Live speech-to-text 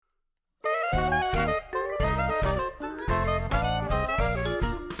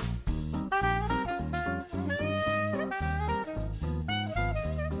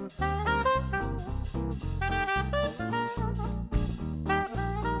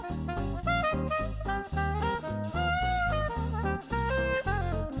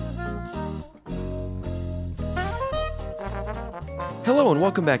Hello and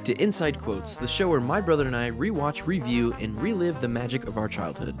welcome back to Inside Quotes, the show where my brother and I rewatch, review, and relive the magic of our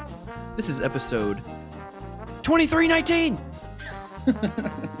childhood. This is episode 2319!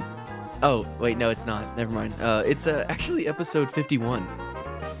 Oh, wait, no, it's not. Never mind. It's actually episode 51.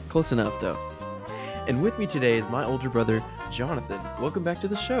 Close enough, though. And with me today is my older brother, Jonathan. Welcome back to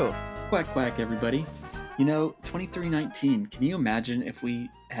the show. Quack, quack, everybody. 2319, can you imagine if we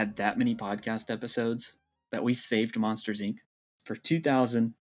had that many podcast episodes that we saved Monsters, Inc. for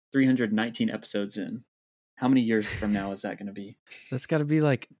 2,319 episodes in? How many years from now is that going to be? That's got to be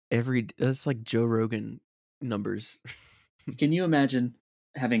that's like Joe Rogan numbers. Can you imagine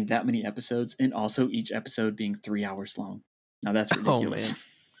having that many episodes and also each episode being 3 hours long? Now that's ridiculous.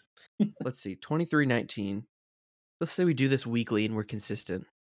 Oh, man. Let's see, 2319. Let's say we do this weekly and we're consistent.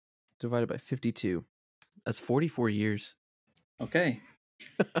 Divided by 52. That's 44 years. Okay.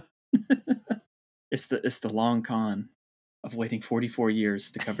 It's the long con of waiting 44 years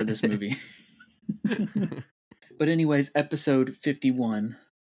to cover this movie. But anyways, episode 51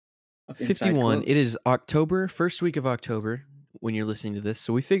 of Inside 51. Quotes. It is October, first week of October when you're listening to this.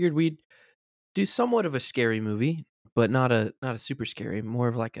 So we figured we'd do somewhat of a scary movie, but not a super scary, more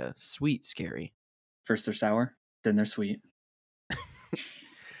of like a sweet scary. First they're sour, then they're sweet.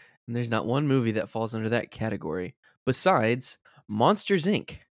 And there's not one movie that falls under that category besides Monsters,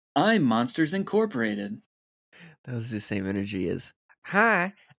 Inc. I'm Monsters Incorporated. That was the same energy as,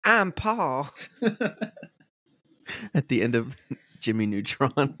 "Hi, I'm Paul." At the end of Jimmy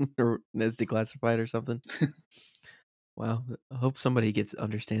Neutron or Ned's Declassified or something. Wow. I hope somebody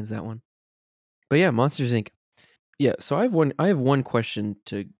understands that one. But yeah, Monsters, Inc. Yeah, so I have one question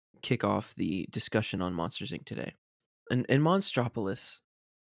to kick off the discussion on Monsters, Inc. today. In Monstropolis,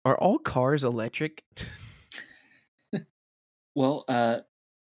 are all cars electric? Well, I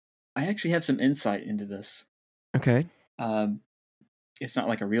actually have some insight into this. Okay. It's not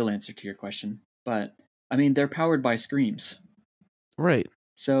like a real answer to your question, but I mean, they're powered by screams. Right.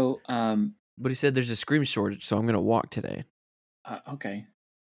 So, But he said there's a scream shortage, so I'm going to walk today. okay.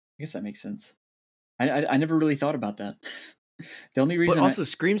 I guess that makes sense. I never really thought about that. The only reason But also,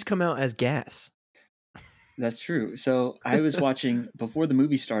 screams come out as gas. That's true. So I was watching before the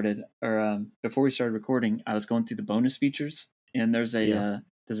movie started, or before we started recording. I was going through the bonus features, and there's a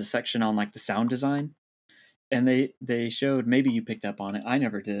section on like the sound design, and they showed, maybe you picked up on it. I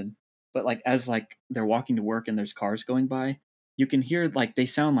never did, but like as like they're walking to work and there's cars going by, you can hear like they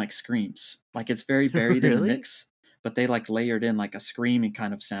sound like screams. Like it's very buried in the Really? mix, but they like layered in like a screaming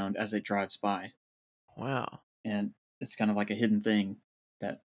kind of sound as it drives by, Wow. and it's kind of like a hidden thing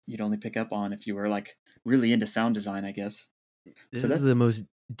that you'd only pick up on if you were like really into sound design, I guess. This is the most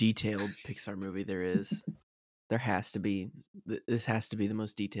detailed Pixar movie there is. There has to be. This has to be the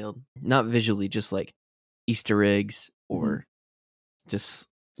most detailed. Not visually, just like Easter eggs or just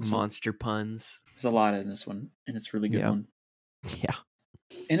monster puns. There's a lot in this one, and it's a really good one. Yeah.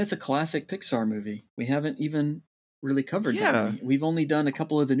 And it's a classic Pixar movie. We haven't even really covered that many. We've only done a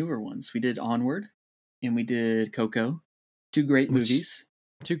couple of the newer ones. We did Onward, and we did Coco. Two great movies.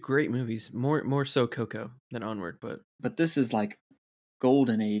 Two great movies. More so Coco than Onward, but this is like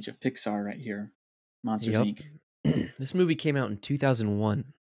golden age of Pixar right here. Monsters, Inc. This movie came out in 2001.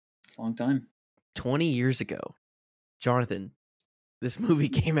 Long time. 20 years ago. Jonathan, this movie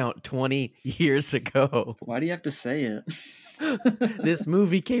came out 20 years ago. Why do you have to say it? This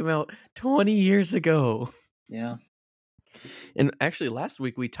movie came out 20 years ago. Yeah. And actually, last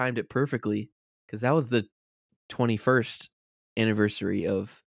week we timed it perfectly because that was the 21st anniversary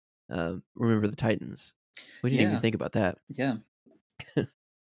of Remember the Titans. We didn't even think about that. Yeah.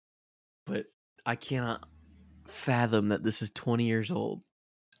 But I cannot fathom that this is 20 years old.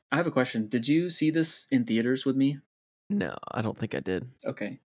 I have a question. Did you see this in theaters with me? No, I don't think I did.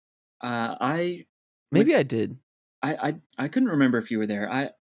 Okay. Maybe I did. I couldn't remember if you were there.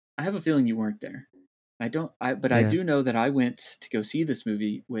 I have a feeling you weren't there. I do know that I went to go see this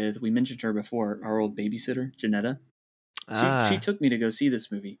movie with, we mentioned her before, our old babysitter, Janetta. She took me to go see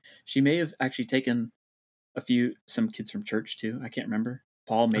this movie. She may have actually taken some kids from church too. I can't remember.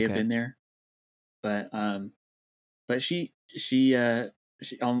 Paul may have been there, but she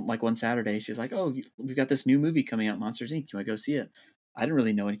on like one Saturday, she was like, "Oh, we've got this new movie coming out, Monsters, Inc. You want to go see it?" I didn't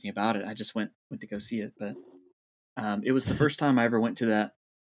really know anything about it. I just went to go see it, but it was the first time I ever went to that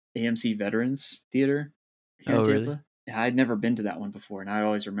AMC Veterans Theater here in Tampa. Really? I'd never been to that one before, and I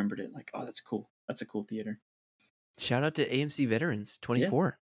always remembered it like, "Oh, that's cool. That's a cool theater." Shout out to AMC Veterans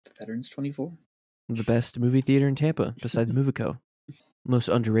 24. Yeah, Veterans 24. The best movie theater in Tampa, besides Movico. Most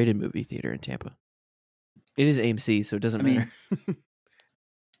underrated movie theater in Tampa. It is AMC, so it doesn't matter.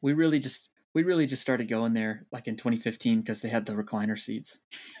 We really just, we really just started going there like in 2015 because they had the recliner seats.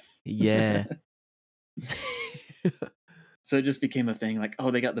 Yeah. So it just became a thing. Like,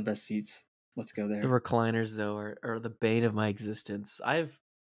 oh, they got the best seats. Let's go The there. recliners, though, are the bane of my existence. I've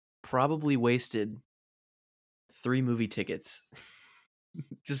probably wasted 3 movie tickets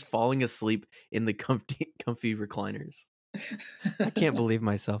just falling asleep in the comfy recliners. I can't believe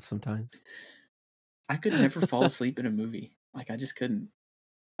myself sometimes. I could never fall asleep in a movie. Like, I just couldn't.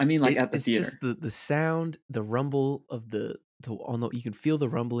 I mean, like at the It's just theater. the sound, the rumble of the on the you can feel the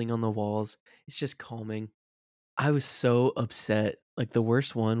rumbling on the walls. It's just calming. I was so upset. Like, the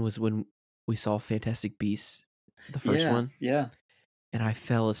worst one was when we saw Fantastic Beasts, the first Yeah, one, yeah. and I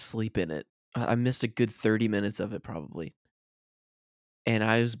fell asleep in it. I missed a good 30 minutes of it probably. And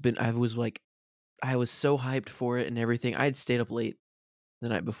I was so hyped for it and everything. I had stayed up late the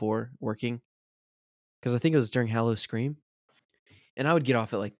night before working because I think it was during Hallow Scream, and I would get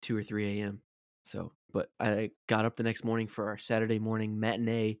off at like 2 or 3 a.m. So, but I got up the next morning for our Saturday morning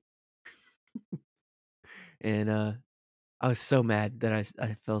matinee, and I was so mad that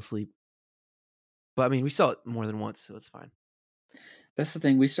I fell asleep. But I mean, we saw it more than once, so it's fine. That's the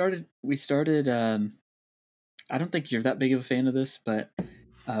thing. We started I don't think you're that big of a fan of this, but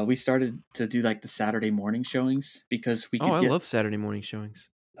we started to do like the Saturday morning showings because we Oh, could I get love Saturday morning showings.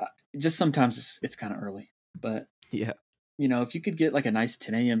 uh, just sometimes it's kind of early, but Yeah. if you could get like a nice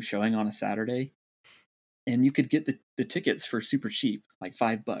 10 a.m. showing on a Saturday, and you could get the tickets for super cheap, like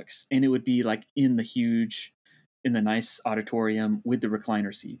 $5, and it would be like in the nice auditorium with the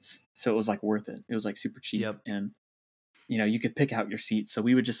recliner seats. So it was like worth it. It was like super cheap, Yep. and you could pick out your seats. So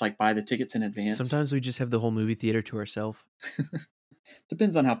we would just like buy the tickets in advance. Sometimes we just have the whole movie theater to ourselves.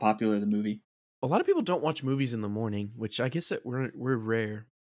 Depends on how popular the movie. A lot of people don't watch movies in the morning, which I guess that we're rare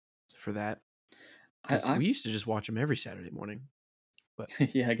for that because I we used to just watch them every Saturday morning. But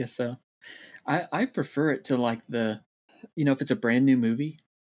yeah, I guess so. I prefer it to like if it's a brand new movie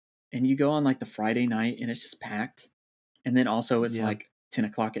and you go on like the Friday night and it's just packed, and then also it's yeah, like 10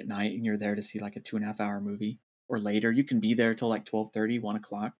 o'clock at night and you're there to see like a 2.5 hour movie or later. You can be there till like 12:30, 1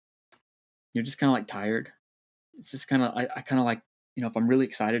 o'clock. You're just kind of like tired. It's just kind of I kind of like if I'm really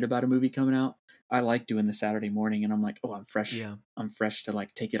excited about a movie coming out, I like doing the Saturday morning, and I'm like, oh, I'm fresh. yeah, I'm fresh to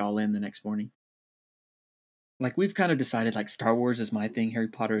like take it all in the next morning. Like we've kind of decided like Star Wars is my thing, Harry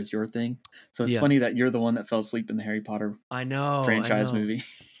Potter is your thing. So it's yeah. funny that you're the one that fell asleep in the Harry Potter I franchise know. movie.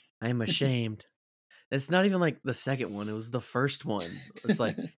 I am ashamed. It's not even like the second one. It was the first one. It's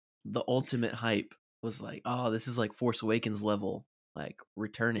like the ultimate hype was like, oh, this is like Force Awakens level, like Yeah, it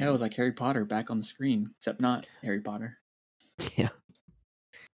returning. was like Harry Potter back on the screen, except not Harry Potter. Yeah.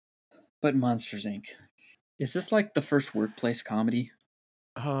 But Monsters Inc. Is this like the first workplace comedy?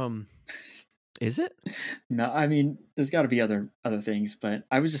 Um, is it? No, I mean there's got to be other things, but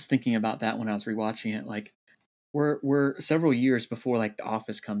I was just thinking about that when I was rewatching it. Like we're several years before like The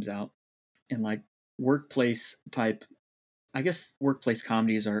Office comes out, and like workplace type. I guess workplace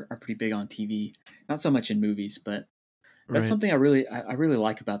comedies are pretty big on TV, not so much in movies, but that's Right. something I really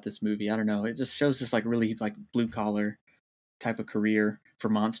like about this movie. I don't know, it just shows this like really like blue collar type of career for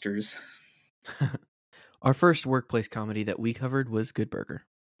monsters. Our first workplace comedy that we covered was Good Burger.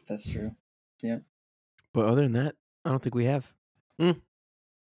 That's true. Yeah. But other than that, I don't think we have. Mm.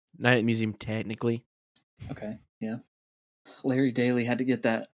 Night at the Museum, technically. Okay. Yeah. Larry Daly had to get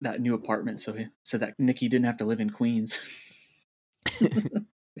that new apartment so that Nikki didn't have to live in Queens.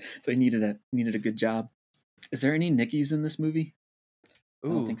 So he needed a good job. Is there any Nickies in this movie? I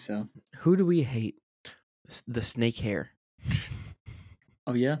don't Ooh, think so. who do we hate? The snake hair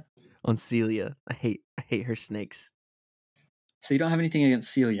Oh yeah. on Celia. I hate her snakes. So you don't have anything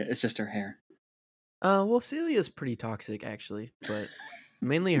against Celia? It's just her hair. Well, Celia's pretty toxic actually, but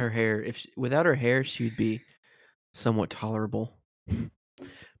mainly her hair. Without her hair, she'd be somewhat tolerable.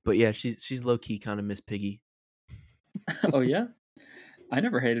 But yeah, she's low key kind of Miss Piggy. Oh yeah. I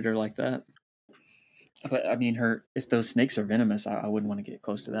never hated her like that. But I mean, her if those snakes are venomous, I wouldn't want to get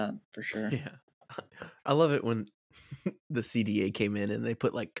close to that for sure. Yeah, I love it when the CDA came in and they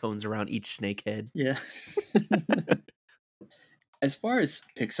put like cones around each snake head. Yeah. As far as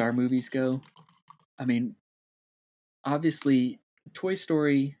Pixar movies go, I mean, obviously, Toy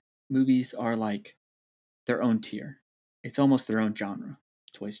Story movies are like their own tier. It's almost their own genre.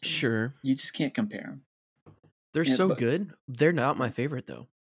 Toy Story. Sure, You just can't compare them. they're And, so but good. They're not my favorite though.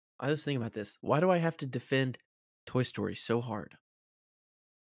 I was thinking about this. Why do I have to defend Toy Story so hard?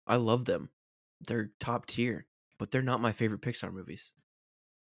 I love them. They're top tier, but they're not my favorite Pixar movies.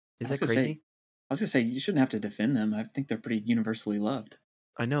 I Is was that gonna say, crazy? I was gonna say you shouldn't have to defend them. I think they're pretty universally loved.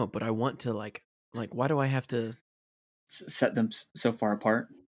 I know, but I want to like why do I have to Set them so far apart.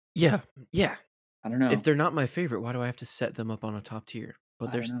 Yeah, yeah. I don't If know. they're not my favorite, why do I have to set them up on a top tier?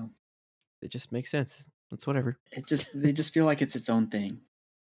 But I don't know. it just makes sense. It's whatever. They just feel like it's its own thing,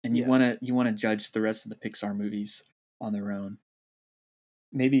 and Yeah. you wanna judge the rest of the Pixar movies on their own.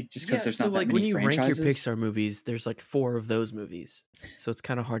 Maybe just because Yeah, there's so, not that like, many when you rank your franchises. Pixar movies, there's, like, 4 of those movies, so it's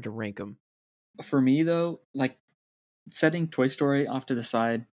kinda hard to rank them. For me though, like setting Toy Story off to the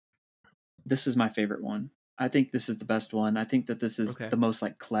side, this is my favorite one. I think this is the best one. I think that this is Okay. the most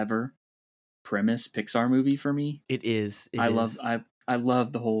like clever premise Pixar movie for me. It is, it I love is. I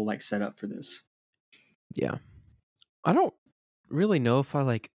love the whole like setup for this. Yeah. I don't really know if I,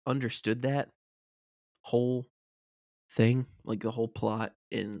 like, understood that whole thing, like, the whole plot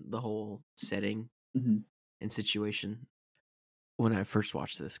and the whole setting Mhm. and situation when I first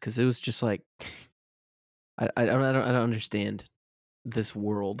watched this, because it was just like, I don't understand this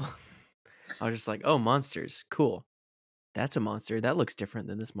world. I was just like, "Oh, monsters, cool. That's a monster. That looks different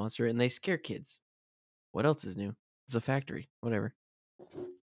than this monster, and they scare kids. What else is new? It's a factory. Whatever."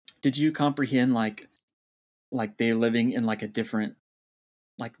 Did you comprehend like they're living in like a different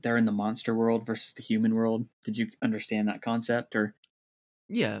like they're in the monster world versus the human world? Did you understand that concept or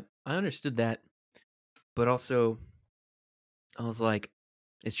Yeah, I understood that, but also I was like,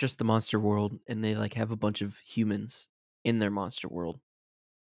 it's just the monster world, and they like have a bunch of humans in their monster world.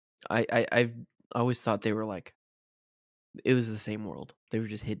 I've always thought they were like it was the same world. They were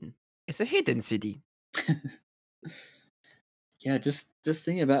just hidden. It's a hidden city. yeah, just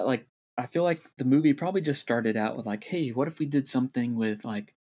thinking about like I feel like the movie probably just started out with like, hey, what if we did something with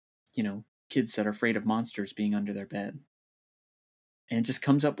like, kids that are afraid of monsters being under their bed? And just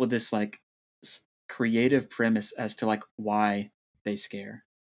comes up with this like creative premise as to like why they scare.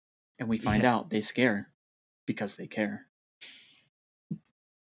 And we find Yeah, out they scare because they care.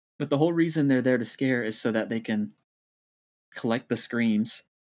 But the whole reason they're there to scare is so that they can collect the screams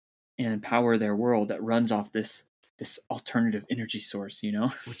and power their world that runs off this alternative energy source, you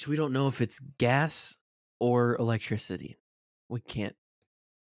know? which we don't know if it's gas or electricity. We can't.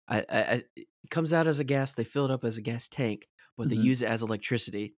 It comes out as a gas. They fill it up as a gas tank, but they Mhm. use it as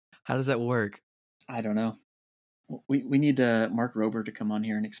electricity. How does that work? I don't know. We need Mark Rober to come on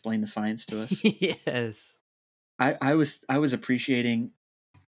here and explain the science to us. Yes. I was appreciating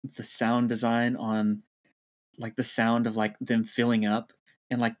the sound design on like the sound of like them filling up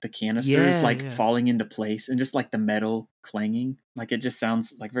and like the canisters Yeah, like yeah. falling into place and just like the metal clanging. Like it just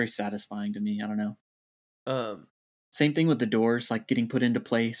sounds like very satisfying to me. I don't know. Um, Same thing with the doors like getting put into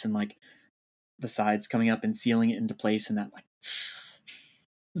place and like the sides coming up and sealing it into place and that like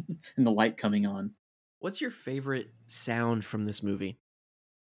and the light coming on. what's your favorite sound from this movie?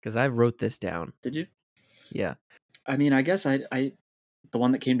 Because I wrote this down. Did you? Yeah. I mean, I guess I the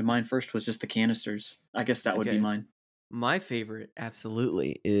one that came to mind first was just the canisters. I guess that would be Okay. mine. My favorite,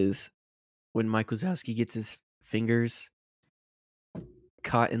 absolutely, is when Mike Wazowski gets his fingers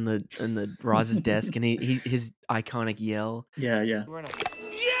caught in the Roz's desk, and he his iconic yell. Yeah, yeah.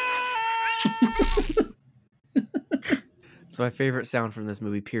 It's my favorite sound from this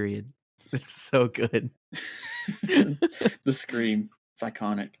movie. Period. It's so good. The scream. It's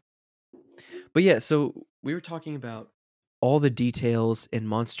iconic. But yeah, so we were talking about all the details and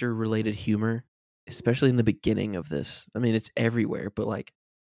monster related humor, especially in the beginning of this. I mean, it's everywhere, but like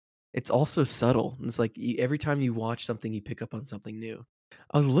it's also subtle. It's like every time you watch something, you pick up on something new.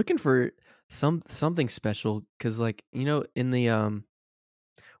 I was looking for something special because, like, in the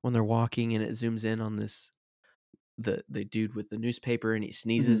when they're walking and it zooms in on this the dude with the newspaper and he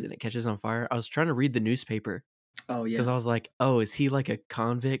sneezes Mhm. and it catches on fire. I was trying to read the newspaper Oh because yeah. I was like, oh, is he like a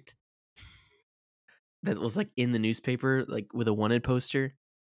convict that was like in the newspaper, like with a wanted poster?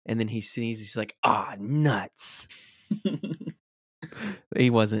 And then he sneezes. He's like, ah, nuts. He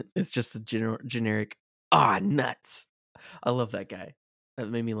wasn't. It's just a generic, ah, nuts. I love that guy. That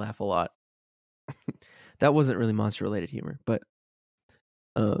made me laugh a lot. That wasn't really monster related humor, but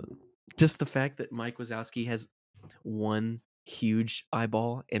uh, just the fact that Mike Wazowski has one huge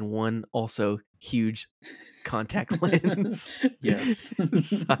eyeball and one also huge contact lens Yes.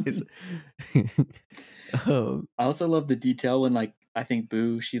 size. um, I also love the detail when like I think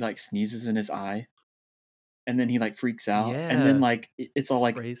Boo she like sneezes in his eye and then he like freaks out and then yeah, like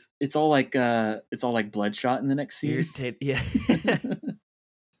sprays it's all like bloodshot in the next scene. irritate. Yeah,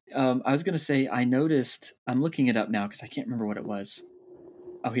 I was gonna say I noticed. I'm looking it up now because I can't remember what it was.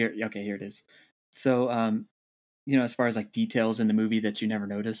 Oh, here. Okay, here it is. So, as far as like details in the movie that you never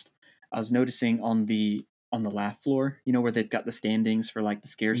noticed, I was noticing on the laugh floor. You know where they've got the standings for like the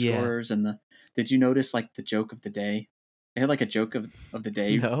scare yeah. scorers and the. Did you notice like the joke of the day? They had like a joke of the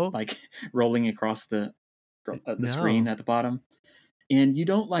day No, like rolling across the screen no. at the bottom. and you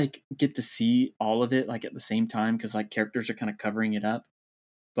don't like get to see all of it like at the same time because like characters are kind of covering it up.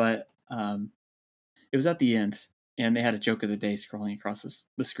 But it was at the end, and they had a joke of the day scrolling across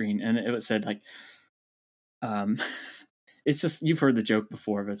the screen, and it said like, um, it's just you've heard the joke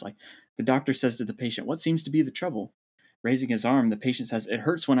before, but it's like the doctor says to the patient, "What seems to be the trouble?" Raising his arm, the patient says, "It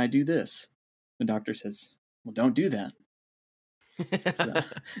hurts when I do this." The doctor says, "Well, don't do that." So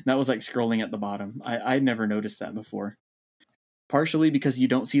that was like scrolling at the bottom. I never noticed that before. Partially because you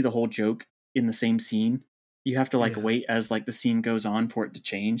don't see the whole joke in the same scene. You have to like wait as like the scene goes on for it to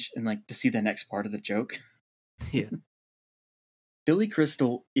change and like to see the next part of the joke. Yeah. Billy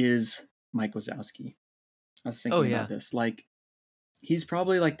Crystal is Mike Wazowski. I was thinking about this. Like, he's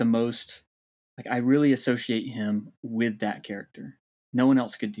probably like the most, like, I really associate him with that character. No one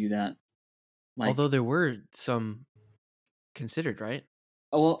else could do that. Like, although there were some considered, right?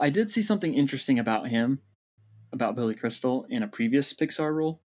 Oh, well, I did see something interesting about him, about Billy Crystal, in a previous Pixar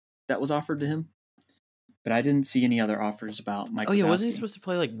role that was offered to him. But I didn't see any other offers about Mike Wazowski. Wasn't he supposed to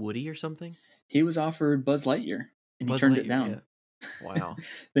play like Woody or something? He was offered Buzz Lightyear, and he turned it down. Yeah. Wow.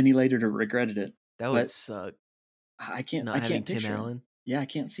 Then he later regretted it. That would suck. I can't. Not I can't having Tim Allen. Yeah, I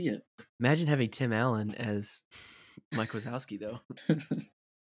can't see it. Imagine having Tim Allen as Mike Wazowski, though.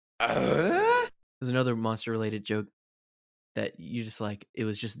 There's another monster-related joke that you just like. It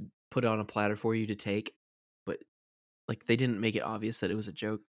was just put on a platter for you to take, but like they didn't make it obvious that it was a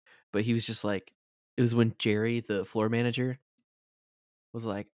joke. But he was just like, it was when Jerry, the floor manager, was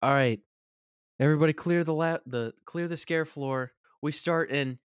like, "All right, everybody, clear the scare floor. We start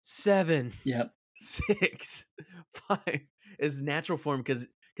in 7, 6, 5." It's natural form because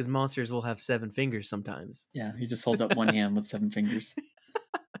monsters will have 7 fingers sometimes. Yeah, he just holds up one hand with 7 fingers.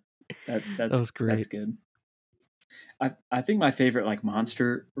 That was great. That's good. I think my favorite like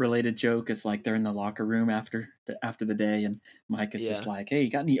monster related joke is like they're in the locker room after the day, and Mike is just like, "Hey,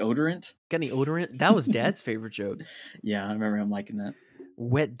 you got any odorant? Got any odorant?" That was Dad's favorite joke. Yeah, I remember him liking that.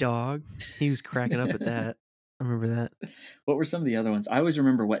 Wet dog. He was cracking up at that. I remember that. What were some of the other ones? I always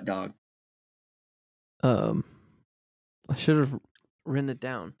remember Wet Dog. I should have written it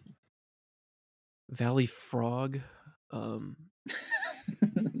down. Valley Frog.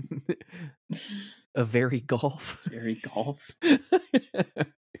 A very golf. Very golf.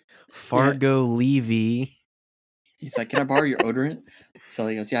 Fargo Levy. He's like, "Can I borrow your odorant?" So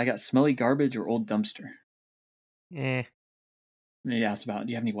he goes, "Yeah, I got smelly garbage or old dumpster." And he asks about,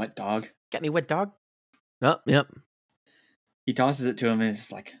 "Do you have any wet dog?" Got any wet dog? Oh, yep. He tosses it to him and it's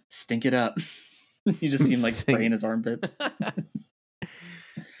just like, "Stink it up." You just see him like spraying his armpits.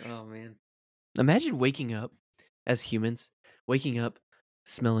 Oh man. Imagine waking up as humans,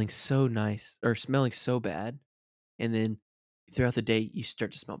 smelling so nice or smelling so bad, and then throughout the day you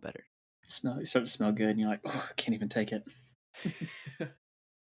start to smell better. You start to smell good, and you're like, "Oh, I can't even take it."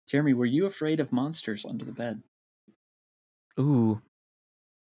 Jeremy, were you afraid of monsters under the bed? Ooh.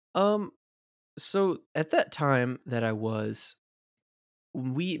 So at that time that I was,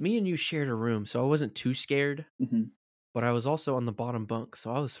 me and you shared a room, so I wasn't too scared. Mm-hmm. But I was also on the bottom bunk,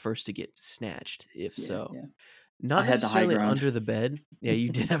 so I was first to get snatched. If so, yeah. Not necessarily under the bed. Yeah, you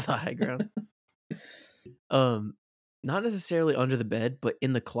did have the high ground. Not necessarily under the bed, but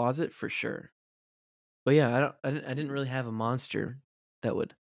in the closet for sure. But yeah, I didn't really have a monster that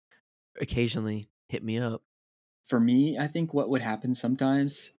would occasionally hit me up. For me, I think what would happen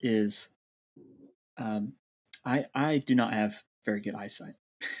sometimes is, I do not have very good eyesight.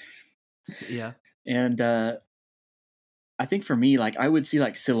 Yeah, and I think for me, like I would see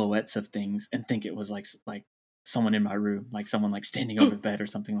like silhouettes of things and think it was like someone in my room, like someone like standing over the bed or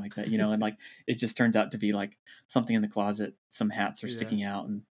something like that, and like it just turns out to be like something in the closet. Some hats are sticking out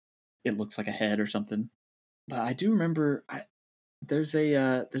and it looks like a head or something. But I do remember there's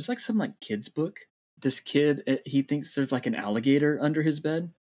like some like kids book. This kid, he thinks there's like an alligator under his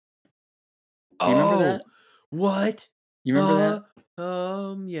bed. Do you remember that? What? You remember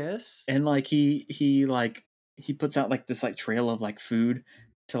that? Yes. And like he puts out like this like trail of like food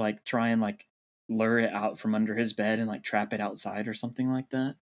to like try and like lure it out from under his bed and like trap it outside or something like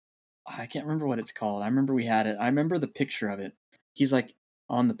that. I can't remember what it's called. I remember we had it. I remember the picture of it. He's like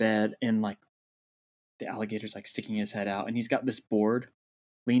on the bed and like the alligator's like sticking his head out and he's got this board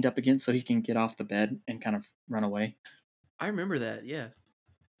leaned up against so he can get off the bed and kind of run away. I remember that, yeah.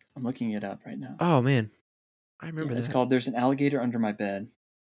 I'm looking it up right now. Oh man. I remember that. It's called There's an Alligator Under My Bed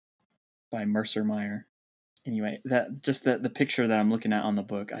by Mercer Meyer. Anyway, that just the picture that I'm looking at on the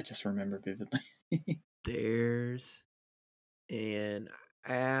book, I just remember vividly. There's an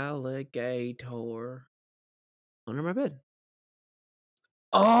alligator under my bed.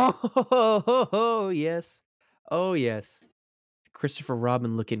 Oh, yes. Oh, yes. Christopher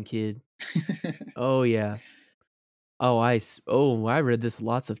Robin looking kid. Oh yeah. I read this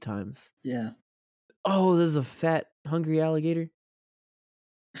lots of times. Yeah. Oh, there's a fat, hungry alligator.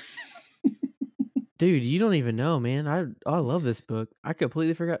 Dude, you don't even know, man. I love this book. I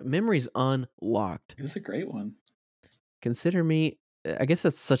completely forgot. Memories unlocked. It was a great one. Consider me. I guess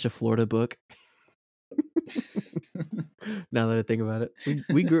that's such a Florida book. Now that I think about it,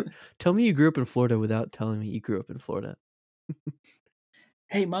 we grew. Tell me you grew up in Florida without telling me you grew up in Florida.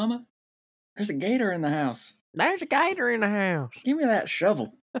 Hey, Mama, there's a gator in the house. There's a gator in the house. Give me that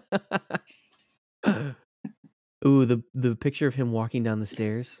shovel. Ooh, the picture of him walking down the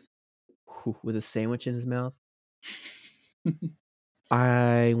stairs with a sandwich in his mouth.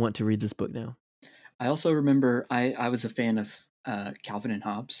 I want to read this book now. I also remember I was a fan of Calvin and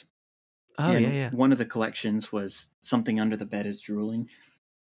Hobbes. Oh, and yeah. One of the collections was Something Under the Bed is Drooling.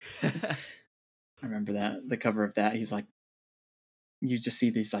 I remember that. The cover of that, he's like, you just see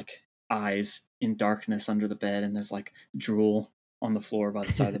these like eyes in darkness under the bed, and there's like drool on the floor by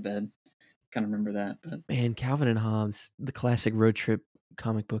the side of the bed. Kind of remember that. But man, Calvin and Hobbes, the classic road trip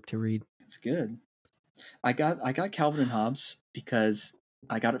comic book to read. It's good. I got Calvin and Hobbes because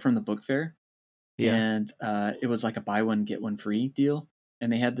I got it from the book fair. Yeah. And it was like a buy one get one free deal,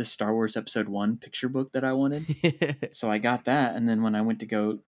 and they had this Star Wars Episode 1 picture book that I wanted. So I got that, and then when I went to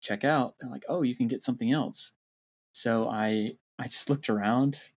go check out, they're like, "Oh, you can get something else." So I just looked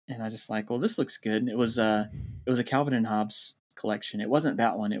around, and I just like, "Well, this looks good." And it was a Calvin and Hobbes collection. It wasn't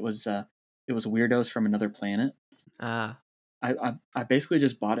that one. It was Weirdos from Another Planet. I basically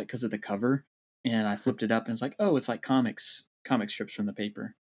just bought it because of the cover, and I flipped it up, and it's like, oh, it's like comic strips from the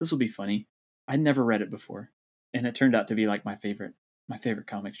paper. This will be funny. I'd never read it before, and it turned out to be like my favorite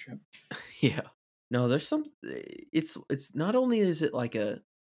comic strip. Yeah. No, there's some. It's not only is it like a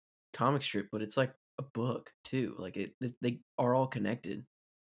comic strip, but it's like a book too. Like they are all connected,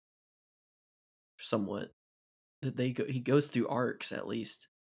 somewhat. He goes through arcs at least.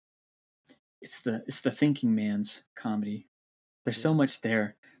 It's the thinking man's comedy. There's so much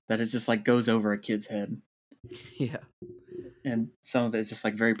there that it just like goes over a kid's head. Yeah. And some of it is just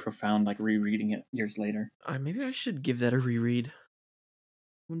like very profound, like rereading it years later. Maybe I should give that a reread.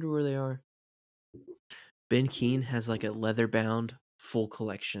 Wonder where they are. Ben Keane has like a leather bound full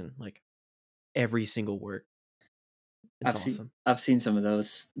collection, like every single work. It's awesome. I've seen some of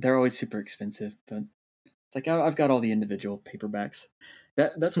those. They're always super expensive, but it's like I've got all the individual paperbacks.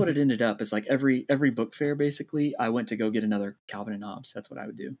 That's what it ended up. It's like every book fair basically, I went to go get another Calvin and Hobbes. That's what I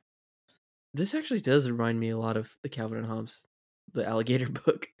would do. This actually does remind me a lot of the Calvin and Hobbes, the alligator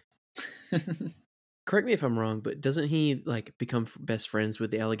book. Correct me if I'm wrong, but doesn't he like become best friends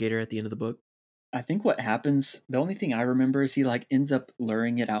with the alligator at the end of the book? I think what happens, the only thing I remember is he like ends up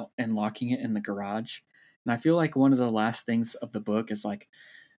luring it out and locking it in the garage. And I feel like one of the last things of the book is like,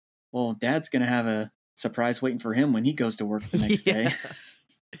 well, Dad's going to have a surprise waiting for him when he goes to work the next day.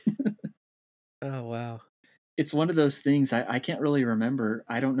 Oh, wow. It's one of those things I can't really remember.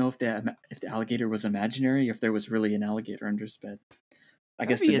 I don't know if the alligator was imaginary or if there was really an alligator under his bed. I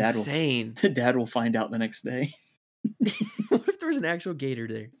guess the dad will find out the next day. What if there was an actual gator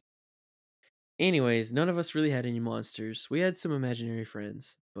there? Anyways, none of us really had any monsters. We had some imaginary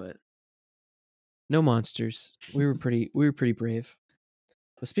friends, but no monsters. We were pretty brave.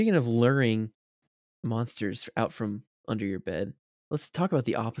 But speaking of luring monsters out from under your bed, let's talk about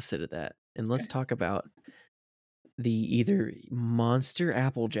the opposite of that. And let's talk about the either monster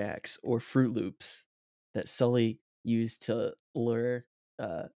Apple Jacks or Fruit Loops that Sully used to lure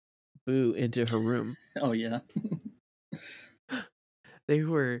Boo into her room. Oh yeah. They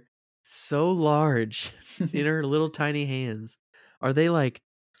were so large in her little tiny hands. Are they like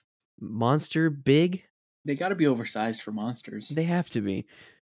monster big? They got to be oversized for monsters. They have to be.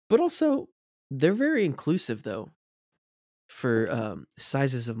 But also, they're very inclusive though for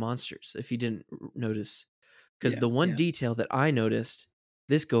sizes of monsters, if you didn't notice. Because the one detail that I noticed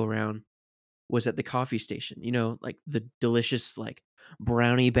this go around was at the coffee station. You know, like the delicious like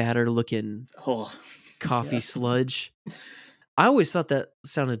brownie batter looking coffee sludge. I always thought that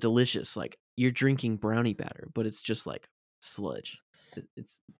sounded delicious. Like you're drinking brownie batter, but it's just like sludge.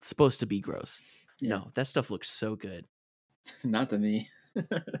 It's supposed to be gross. Yeah. No, that stuff looks so good. Not to me.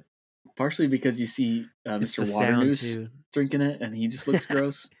 Partially because you see Mr. Waternoose drinking it, and he just looks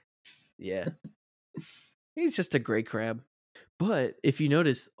gross. Yeah. He's just a gray crab. But if you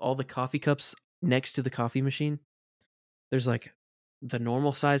notice, all the coffee cups next to the coffee machine, there's like the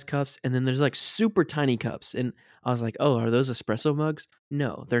normal size cups, and then there's like super tiny cups. And I was like, oh, are those espresso mugs?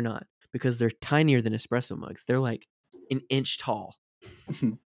 No, they're not, because they're tinier than espresso mugs. They're like an inch tall,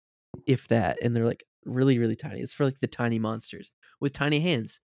 if that. And they're like really, really tiny. It's for like the tiny monsters, with tiny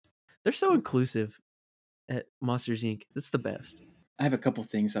hands. They're so inclusive at Monsters Inc. That's the best. I have a couple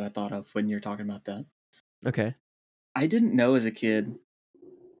things that I thought of when you're talking about that. Okay. I didn't know as a kid.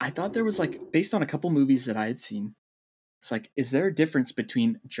 I thought there was like, based on a couple movies that I had seen, it's like, is there a difference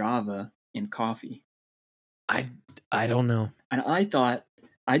between Java and coffee? I don't know. And I thought,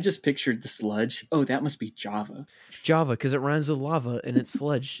 I just pictured the sludge. Oh, that must be Java. Java, because it rhymes with lava and it's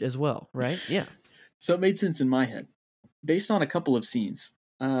sludge as well, right? Yeah. So it made sense in my head, based on a couple of scenes.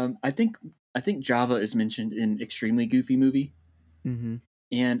 I think Java is mentioned in Extremely Goofy Movie, Mm-hmm.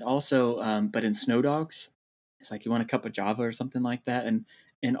 and also, but in Snow Dogs, it's like, you want a cup of Java or something like that,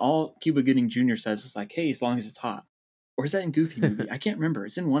 and all Cuba Gooding Jr. says is like, hey, as long as it's hot. Or is that in Goofy Movie? I can't remember.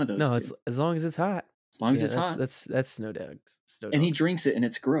 It's in one of those. No, two. it's as long as it's hot. As long as it's hot. That's Snow Dogs. And he drinks it, and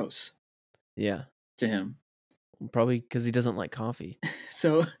it's gross. Yeah. To him. Probably because he doesn't like coffee.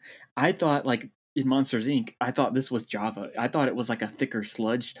 So I thought, like, in Monsters Inc., I thought this was Java. I thought it was like a thicker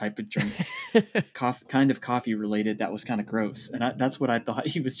sludge type of drink. Kind of coffee related that was kind of gross. And that's what I thought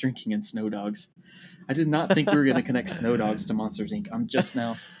he was drinking in Snow Dogs. I did not think we were going to connect Snow Dogs to Monsters Inc. I'm just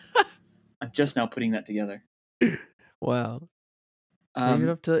now putting that together. Wow. Leave it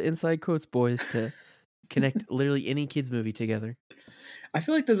up to Inside Quotes boys to connect literally any kids movie together. I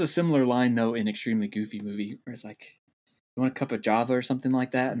feel like there's a similar line though in Extremely Goofy Movie where it's like, you want a cup of Java or something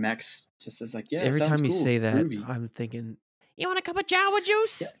like that, and Max just says like, yeah. Every time cool. you say that, Groovy. I'm thinking, you want a cup of Java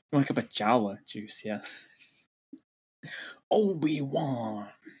juice? Yeah. You want a cup of Java juice? Yeah. Obi-Wan.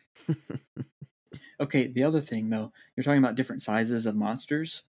 Okay, the other thing though, you're talking about different sizes of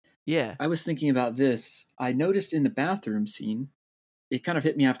monsters. Yeah. I was thinking about this. I noticed in the bathroom scene, it kind of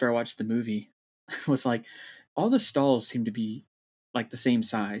hit me after I watched the movie. It was like, all the stalls seemed to be like the same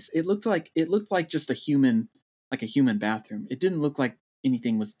size. It looked like just a human bathroom. It didn't look like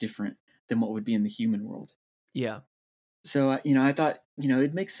anything was different than what would be in the human world. Yeah. So, I thought,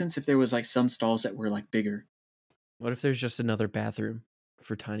 it makes sense if there was like some stalls that were like bigger. What if there's just another bathroom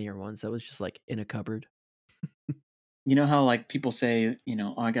for tinier ones that was just like in a cupboard? You know how like people say,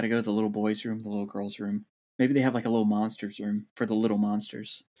 oh, I got to go to the little boys' room, the little girls' room. Maybe they have like a little monsters room for the little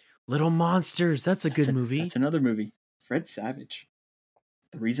monsters. Little Monsters. That's a good movie. That's another movie. Fred Savage.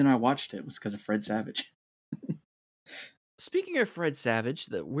 The reason I watched it was because of Fred Savage. Speaking of Fred Savage,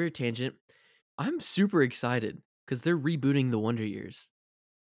 the weird tangent, I'm super excited because they're rebooting The Wonder Years.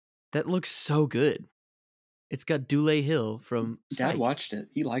 That looks so good. It's got Dule Hill from Psych. Dad watched it.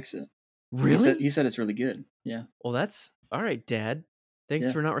 He likes it. Really? He said it's really good. Yeah. Well, that's all right, Dad.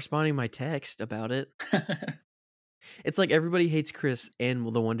 Thanks for not responding to my text about it. It's like Everybody Hates Chris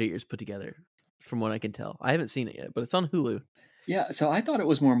and The Wonder Years put together, from what I can tell. I haven't seen it yet, but it's on Hulu. Yeah, so I thought it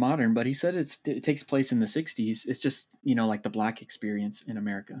was more modern, but he said it takes place in the 60s. It's just, like the black experience in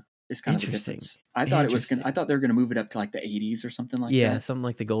America. It's kind of the difference. I thought they were going to move it up to like the 80s or something like that. Yeah, something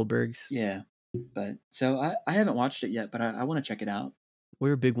like the Goldbergs. Yeah. But so I haven't watched it yet, but I want to check it out.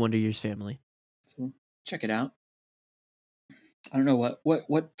 We're a big Wonder Years family. So check it out. I don't know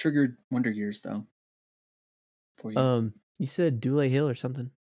what triggered Wonder Years though for you. You said Dule Hill or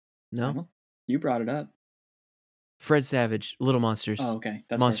something. No? You brought it up. Fred Savage, Little Monsters. Oh, okay.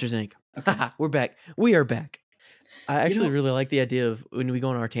 That's Monsters Inc. Okay. We're back. We are back. I actually really like the idea of when we go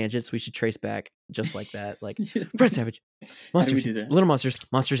on our tangents, we should trace back just like that. Like Fred Savage, Monsters, Little Monsters,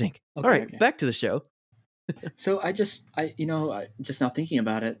 Monsters Inc. Okay, all right, back to the show. So I just now thinking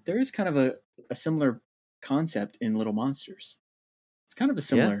about it, there is kind of a similar concept in Little Monsters. It's kind of a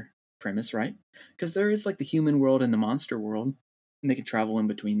similar premise, right? Because there is like the human world and the monster world, and they can travel in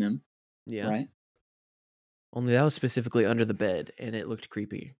between them. Yeah. Right? Only that was specifically under the bed, and it looked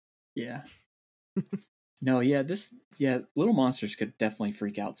creepy. Yeah. No, yeah, Little Monsters could definitely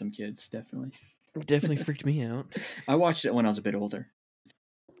freak out some kids, definitely. It definitely freaked me out. I watched it when I was a bit older.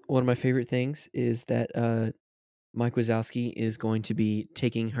 One of my favorite things is that Mike Wazowski is going to be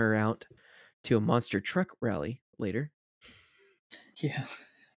taking her out to a monster truck rally later. Yeah.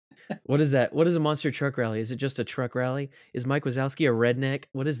 What is that? What is a monster truck rally? Is it just a truck rally? Is Mike Wazowski a redneck?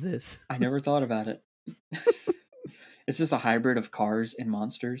 What is this? I never thought about it. It's just a hybrid of cars and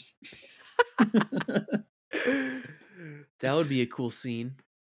monsters. That would be a cool scene.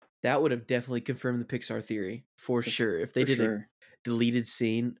 That would have definitely confirmed the Pixar theory for sure. If they did a deleted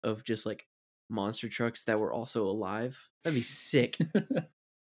scene of just like monster trucks that were also alive, that'd be sick.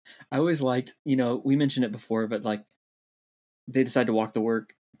 I always liked, we mentioned it before, but like they decide to walk to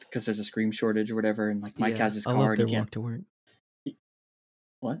work because there's a Scream shortage or whatever, and like Mike has his car. I love and their he can't walk to work.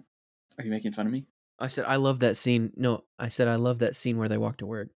 What? Are you making fun of me? I said I love that scene. No, I said I love that scene where they walk to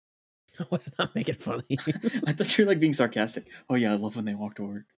work. I was not making fun of you. I thought you were like being sarcastic. Oh yeah, I love when they walk to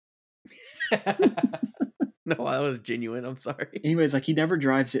work. No, that was genuine. I'm sorry. Anyways, like he never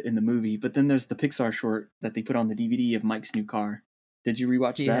drives it in the movie, but then there's the Pixar short that they put on the DVD of Mike's new car. Did you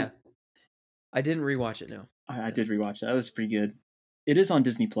rewatch Yeah, that? I didn't rewatch it. No, I did rewatch that. That was pretty good. It is on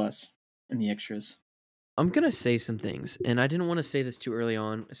Disney Plus in the extras. I'm gonna say some things, and I didn't want to say this too early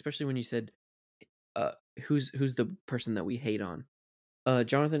on, especially when you said, uh, "Who's the person that we hate on?"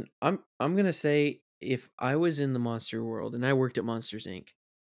 Jonathan, I'm gonna say if I was in the monster world and I worked at Monsters Inc.,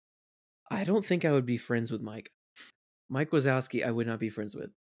 I don't think I would be friends with Mike. Mike Wazowski, I would not be friends with.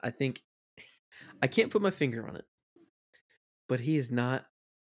 I think I can't put my finger on it, but he is not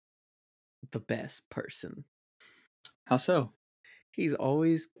the best person. How so? He's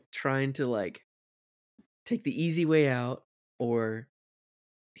always trying to like take the easy way out, or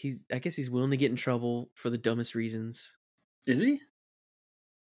I guess he's willing to get in trouble for the dumbest reasons. Is he?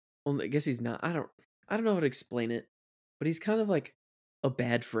 Well, I guess he's not. I don't know how to explain it, but he's kind of like a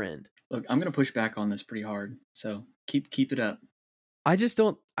bad friend. Look, I'm gonna push back on this pretty hard. So keep it up. I just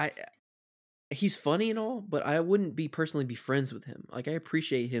don't. He's funny and all, but I wouldn't personally be friends with him. Like I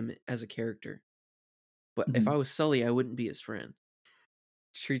appreciate him as a character, but if I was Sully, I wouldn't be his friend.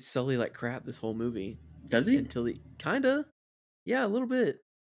 Treats Sully like crap this whole movie. Does he? Until he kinda, yeah, a little bit.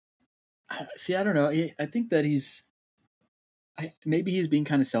 See, I don't know. I think that maybe he's being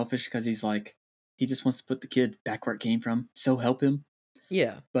kind of selfish because he's like he just wants to put the kid back where it came from. So help him.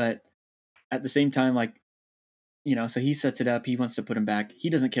 Yeah, but at the same time, like so he sets it up. He wants to put him back. He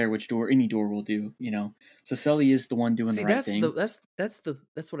doesn't care which door. Any door will do. So Sully is the one doing the right thing. That's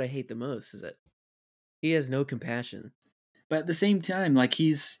what I hate the most is that he has no compassion. But at the same time, like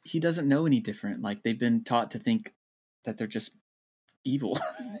he doesn't know any different. Like they've been taught to think that they're just evil.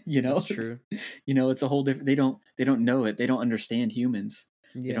 That's true. It's a whole different. They don't know it. They don't understand humans.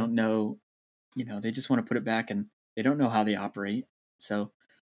 Yeah. They don't know. They just want to put it back, and they don't know how they operate. So,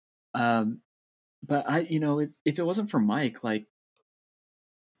 but if it wasn't for Mike, like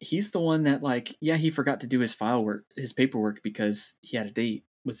he's the one that like, yeah, he forgot to do his his paperwork because he had a date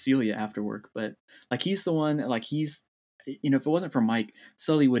with Celia after work. But like, he's the one that like if it wasn't for Mike,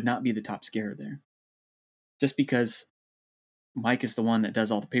 Sully would not be the top scarer there. Just because Mike is the one that does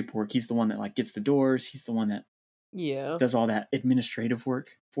all the paperwork. He's the one that like gets the doors. He's the one that does all that administrative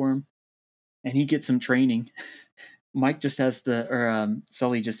work for him, and he gets some training. Mike just has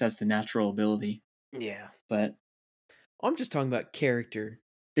Sully just has the natural ability. Yeah, but I'm just talking about character.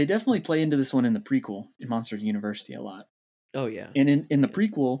 They definitely play into this one in the prequel in Monsters University a lot. Oh yeah, and in the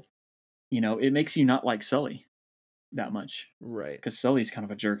prequel, it makes you not like Sully that much, right? Because Sully's kind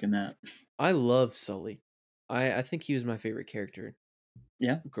of a jerk in that. I love Sully. I think he was my favorite character.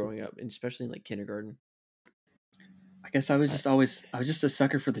 Yeah, growing up, and especially in like kindergarten. I guess I was just a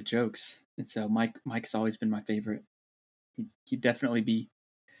sucker for the jokes, and so Mike's always been my favorite. He'd definitely be.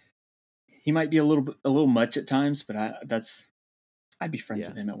 He might be a little much at times, but I'd be friends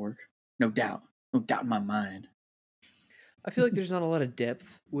with him at work, no doubt in my mind. I feel like there's not a lot of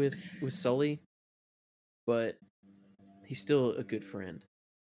depth with Sully, but he's still a good friend.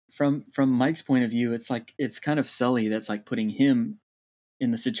 From Mike's point of view, it's kind of Sully that's like putting him in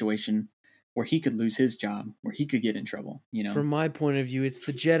the situation where he could lose his job, where he could get in trouble. From my point of view, it's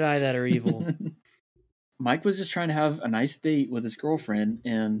the Jedi that are evil. Mike was just trying to have a nice date with his girlfriend,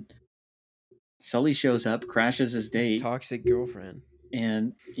 and Sully shows up, crashes his date, his toxic girlfriend,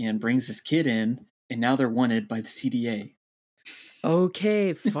 and brings his kid in, and now they're wanted by the CDA.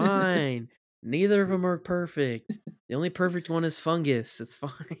 Okay, fine. Neither of them are perfect. The only perfect one is Fungus. It's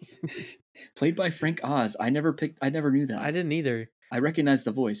fine. Played by Frank Oz. I never knew that. I didn't either. I recognized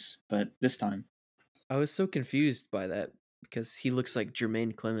the voice, but this time I was so confused by that because he looks like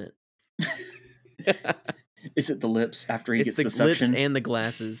Jermaine Clement. Is it the lips after he gets the suction? Lips and the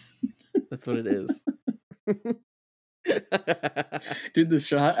glasses. That's what it is. Dude, the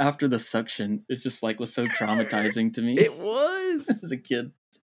shot after the suction is just like was so traumatizing to me. It was as a kid.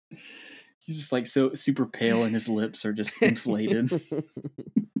 He's just like so super pale and his lips are just inflated.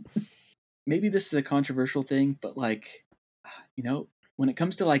 Maybe this is a controversial thing, but like, when it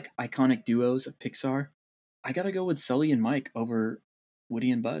comes to like iconic duos of Pixar, I gotta go with Sully and Mike over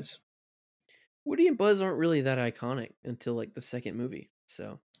Woody and Buzz. Woody and Buzz aren't really that iconic until like the second movie.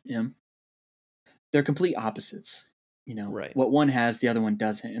 So yeah, they're complete opposites. Right. What one has, the other one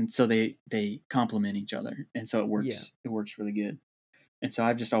doesn't, and so they complement each other, and so it works. Yeah. It works really good. And so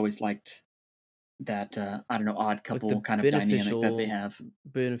I've just always liked that I don't know, odd couple like kind of dynamic that they have.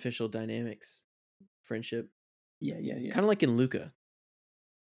 Beneficial dynamics, friendship. Yeah. Kind of like in Luca.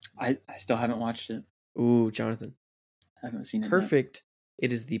 I still haven't watched it. Ooh, Jonathan. I haven't seen it. Perfect.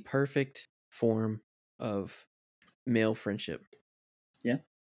 It is the perfect form of male friendship. Yeah.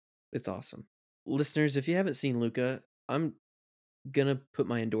 It's awesome. listeners, if you haven't seen Luca, I'm gonna put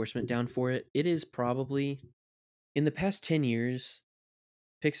my endorsement down for it. It is probably, in the past 10 years,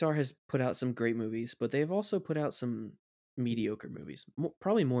 Pixar has put out some great movies, but they've also put out some mediocre movies.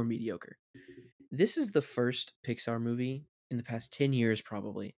 Probably more mediocre. This is the first Pixar movie in the past 10 years,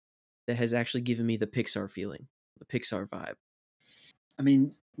 probably, that has actually given me the Pixar feeling, the Pixar vibe. I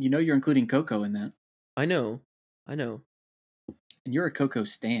mean, you're including Coco in that. I know. And you're a Coco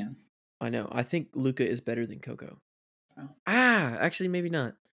stan. I know. I think Luca is better than Coco. Oh. Actually, maybe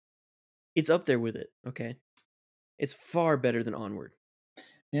not. It's up there with it. Okay. It's far better than Onward.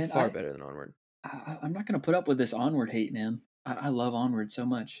 Man, better than Onward. I'm not going to put up with this Onward hate, man. I love Onward so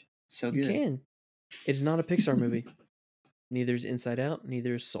much. It's so good. You can. It is not a Pixar movie. Neither is Inside Out.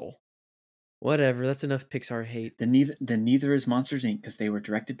 Neither is Soul. Whatever. That's enough Pixar hate. Then neither is Monsters Inc. because they were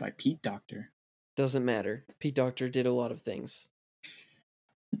directed by Pete Docter. Doesn't matter. Pete Docter did a lot of things.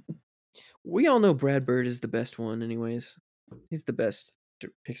 We all know Brad Bird is the best one, anyways. He's the best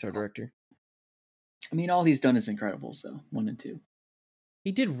Pixar director. I mean, all he's done is Incredibles, though. 1 and 2.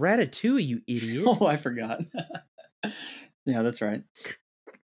 He did Ratatouille, you idiot. Oh, I forgot. Yeah, that's right.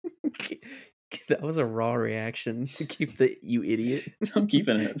 That was a raw reaction. Keep the "you idiot." I'm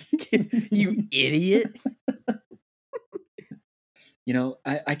keeping it. You idiot.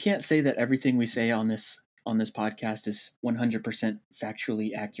 I can't say that everything we say on this podcast is 100%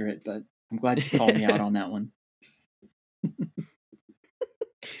 factually accurate, but I'm glad you called me out on that one.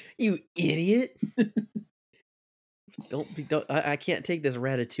 You idiot. Don't I can't take this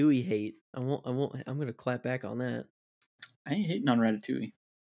Ratatouille hate. I'm going to clap back on that. I ain't hating on Ratatouille.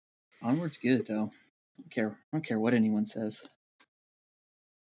 Onward's good though. I don't care what anyone says.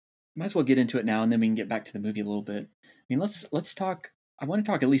 Might as well get into it now, and then we can get back to the movie a little bit. I mean, let's talk. I want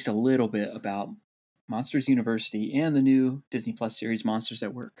to talk at least a little bit about Monsters University and the new Disney Plus series Monsters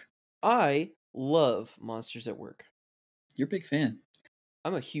at Work. I love Monsters at Work. You're a big fan.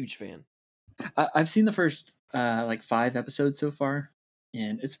 I'm a huge fan. I've seen the first 5 episodes so far,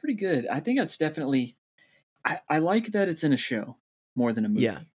 and it's pretty good. I think it's definitely. I like that it's in a show more than a movie.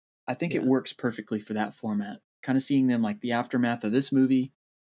 Yeah. I think it works perfectly for that format. Kind of seeing them like the aftermath of this movie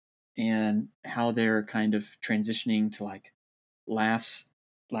and how they're kind of transitioning to like laugh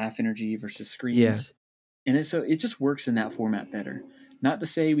energy versus screams. Yeah. And it just works in that format better. Not to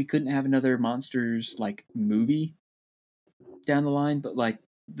say we couldn't have another Monsters like movie down the line, but like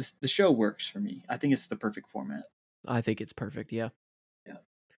the show works for me. I think it's the perfect format. I think it's perfect. Yeah. Yeah.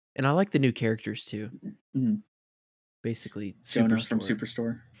 And I like the new characters too. Mm-hmm. Basically, Jonah from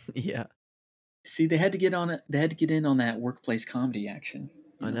Superstore. Yeah. See, they had to get on it. They had to get in on that workplace comedy action.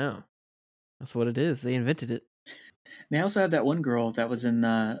 I know. That's what it is. They invented it. They also had that one girl that was in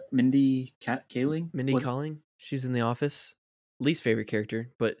Mindy Kaling. Mindy Kaling. She's in The Office. Least favorite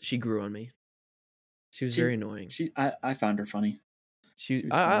character, but she grew on me. She's very annoying. I found her funny.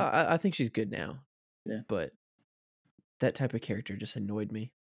 I think she's good now. Yeah. But that type of character just annoyed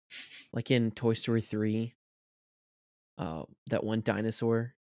me. Like in Toy Story 3, that one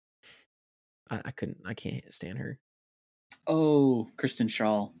dinosaur. I can't stand her. Oh, Kristen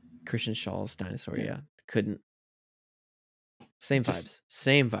Schaal. Kristen Schaal's dinosaur, yeah. Couldn't. Same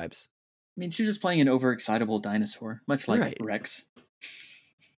vibes. I mean, she was just playing an overexcitable dinosaur, much like Rex.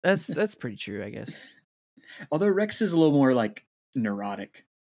 That's pretty true, I guess. Although Rex is a little more like neurotic.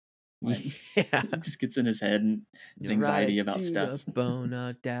 Like, yeah, he just gets in his head and his anxiety about stuff.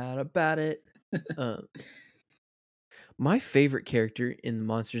 No doubt about it. My favorite character in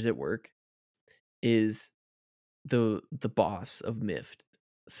Monsters at Work is the boss of Miffed.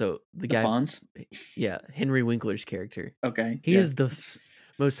 So the guy, Fonz? Yeah, Henry Winkler's character. Okay, he is the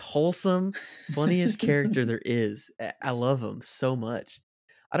most wholesome, funniest character there is. I love him so much.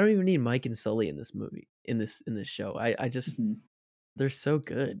 I don't even need Mike and Sully in this movie, in this show. I just they're so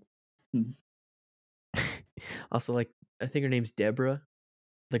good. Also, like, I think her name's Deborah,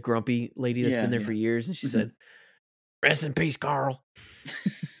 the grumpy lady that's been there for years, and she said, "Rest in peace, Carl."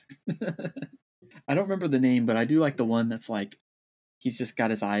 I don't remember the name, but I do like the one that's like, he's just got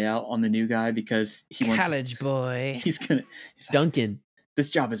his eye out on the new guy because he wants college boy. He's Duncan. Like, this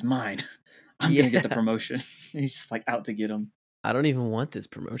job is mine. I'm gonna get the promotion. He's just like out to get him. I don't even want this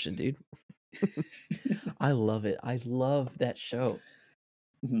promotion, dude. I love it. I love that show.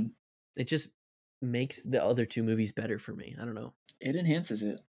 It just makes the other two movies better for me. I don't know. It enhances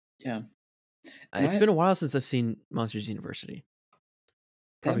it. Yeah. It's been a while since I've seen Monsters University.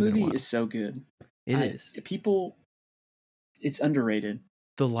 Probably that movie is so good. It is. It's underrated.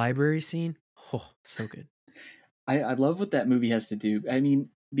 The library scene? Oh, so good. I love what that movie has to do. I mean,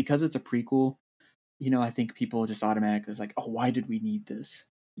 because it's a prequel, I think people just automatically is like, oh, why did we need this?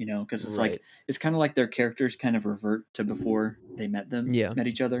 because it's like Right. it's kind of like their characters kind of revert to before they Yeah. met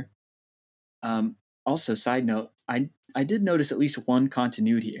each other. Also, side note, I did notice at least one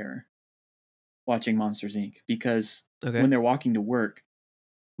continuity error watching Monsters Inc. because Okay. when they're walking to work,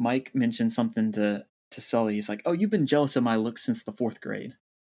 Mike mentioned something to Sully. He's like, "Oh, you've been jealous of my looks since the 4th grade."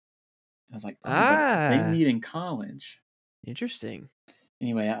 I was like, "Oh, but they Ah, meet in college." interesting.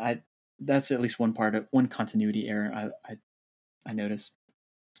 Anyway, I that's at least one continuity error I noticed.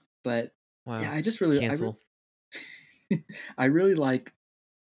 But yeah, Wow. I Cancel. I really like.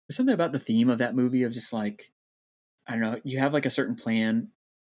 There's something about the theme of that movie of just like I don't know. You have like a certain plan,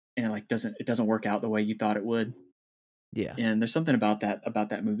 and it doesn't work out the way you thought it would. Yeah. And there's something about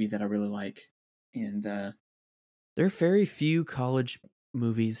that movie that I really like. And There are very few college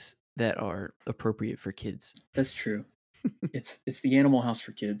movies that are appropriate for kids. that's true. It's the Animal House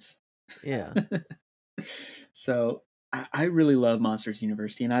for kids. Yeah. So I really love Monsters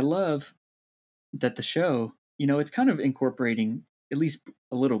University, and I love that the show, it's kind of incorporating at least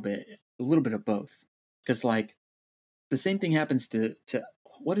a little bit of both. Because like the same thing happens to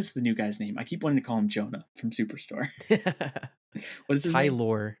what is the new guy's name? I keep wanting to call him Jonah from Superstore. What is his name?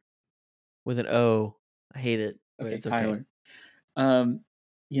 Tyler with an O. I hate it, but Okay, it's okay. Tyler.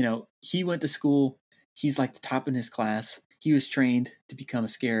 He went to school. He's like the top in his class. He was trained to become a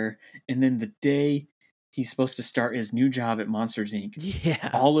scarer, and then the day he's supposed to start his new job at Monsters Inc., Yeah.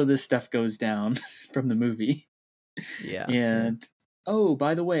 all of this stuff goes down from the movie. Yeah. And oh,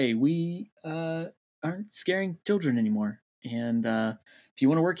 by the way, we aren't scaring children anymore. And if you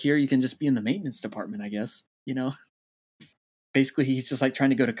want to work here, you can just be in the maintenance department, I guess. Basically, he's just like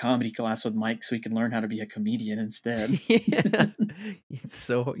trying to go to comedy class with Mike so he can learn how to be a comedian instead. Yeah. It's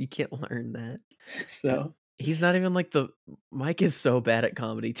so you can't learn that. So, He's not even like the Mike is so bad at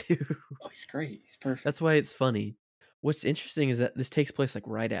comedy too. oh, he's great. He's perfect. That's why it's funny. What's interesting is that this takes place like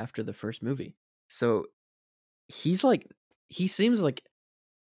right after the first movie. So he seems like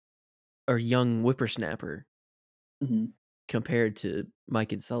a young whippersnapper Hmm. compared to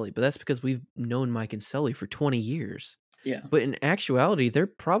Mike and Sully, but that's because we've known Mike and Sully for 20 years. Yeah. But in actuality, they're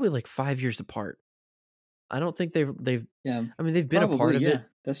probably like 5 years apart. I don't think they've Yeah. I mean, they've been a part Probably, of yeah. it.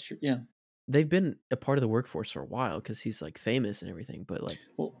 That's true. Yeah. They've been a part of the workforce for a while because he's like famous and everything, but like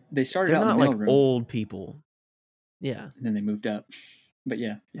Well, they started they're out in not the like mailroom old people. Yeah. and then they moved up. But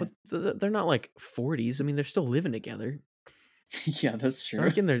yeah. Yeah. But they're not like 40s. I mean, they're still living together. Yeah, that's They're true.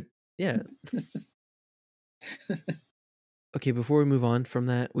 like in their yeah. Okay, before we move on from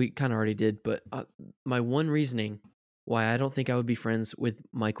that, we kind of already did, but my one reasoning why I don't think I would be friends with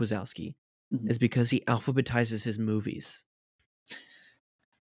Mike Wazowski Mhm. is because he alphabetizes his movies.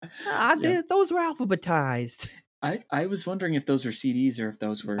 Yeah. Those were alphabetized. I was wondering if those were CDs or if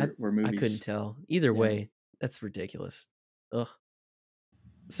those were I movies. couldn't tell. Either Yeah. way, that's ridiculous. Ugh.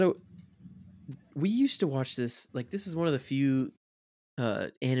 So we used to watch this. Like this is one of the few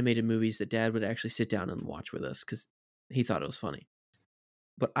animated movies that Dad would actually sit down and watch with us because he thought it was funny.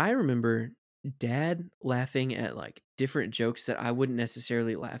 But I remember Dad laughing at like different jokes that I wouldn't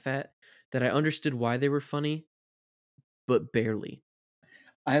necessarily laugh at, that I understood why they were funny, but barely.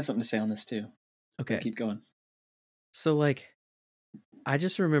 I have something to say on this too. Okay. But keep going. So like I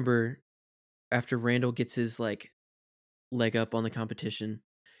just remember after Randall gets his like leg up on the competition,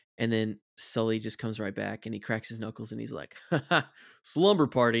 and then Sully just comes right back and he cracks his knuckles and he's like, haha, slumber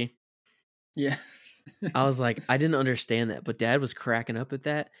party. Yeah. I was like, I didn't understand that, but Dad was cracking up at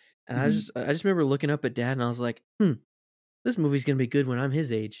that. And I Mhm. just remember looking up at Dad and I was like, this movie's gonna be good when I'm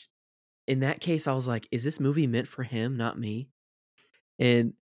his age. In that case, I was like, is this movie meant for him, not me?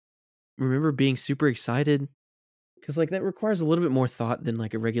 And remember being super excited because like that requires a little bit more thought than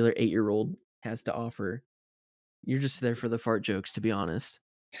like a regular 8-year-old has to offer. You're just there for the fart jokes, to be honest.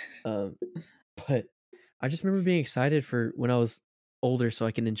 Um, but I just remember being excited for when I was older so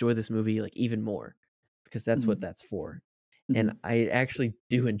I can enjoy this movie like even more because that's what Mhm. that's for. And Mhm. I actually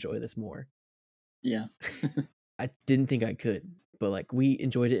do enjoy this more. Yeah. I didn't think I could, but like we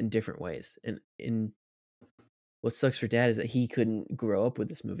enjoyed it in different ways. And in what sucks for Dad is that he couldn't grow up with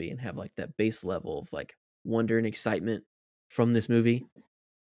this movie and have like that base level of like wonder and excitement from this movie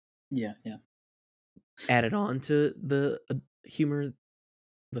Yeah. Yeah. added on to the humor,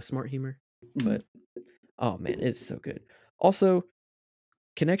 the smart humor. Mhm. But oh man, it's so good. Also,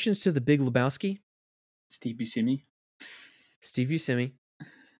 connections to the Big Lebowski, Steve Buscemi. Steve Buscemi,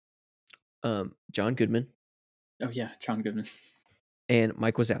 John Goodman, Oh yeah, John Goodman. and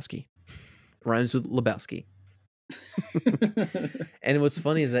Mike Wazowski. Rhymes with Lebowski. And what's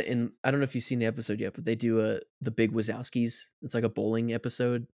funny is that I don't know if you've seen the episode yet, but they do the Big Wazowskis. It's like a bowling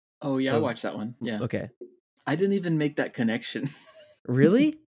episode. Oh yeah, I watched that one. Yeah. Okay. I didn't even make that connection.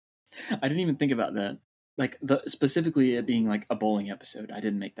 Really? I didn't even think about that. Like specifically it being like a bowling episode. I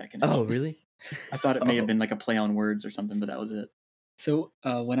didn't make that connection. Oh, really? I thought it may have been like a play on words or something, but that was it. So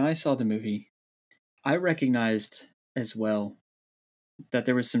when I saw the movie, I recognized as well that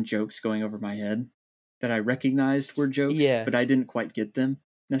there was some jokes going over my head that I recognized were jokes, but I didn't quite get them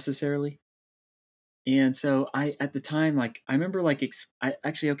necessarily. And so at the time, like, I remember like,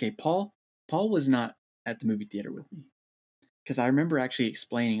 Paul was not at the movie theater with me because I remember actually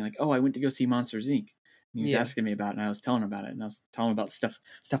explaining like, oh, I went to go see Monsters Inc. And he was asking me about it, and I was telling him about it, and I was telling him about stuff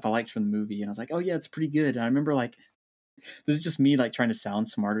I liked from the movie, and I was like, oh yeah, it's pretty good. And I remember like, this is just me like trying to sound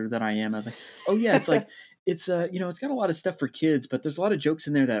smarter than I am. I was like, oh yeah, it's like, it's it's got a lot of stuff for kids, but there's a lot of jokes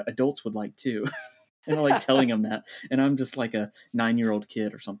in there that adults would like too. And I like telling them that, and I'm just like a 9-year-old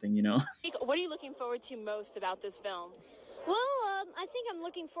kid or something, What are you looking forward to most about this film? Well, I think I'm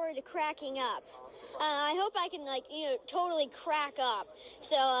looking forward to cracking up. I hope I can totally crack up.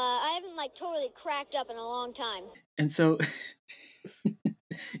 So I haven't like totally cracked up in a long time. And so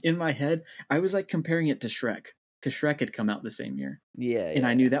in my head, I was like comparing it to Shrek, because Shrek had come out the same year. And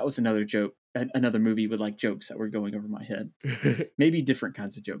I knew that was another joke, another movie with like jokes that were going over my head. Maybe different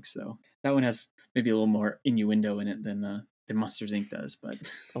kinds of jokes though. That one has maybe a little more innuendo in it than Monsters Inc. does, but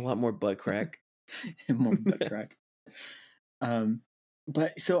a lot more butt crack. More butt crack.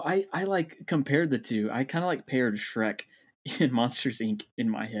 But so I like compared the two. I kind of like paired Shrek and Monsters Inc. in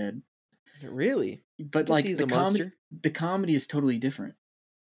my head. Really? But like the comedy is totally different.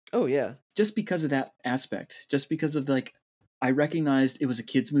 Oh yeah. Just because of that aspect. Just because of like, I recognized it was a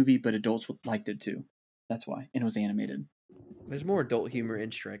kids movie, but adults liked it too. That's why. And it was animated. There's more adult humor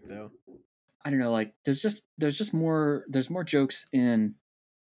in Shrek though. I don't know, like there's more jokes in.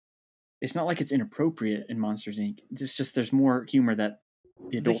 It's not like it's inappropriate in Monsters Inc. It's just there's more humor that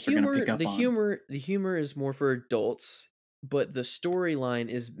the adults are going to pick up on. The humor is more for adults, but the storyline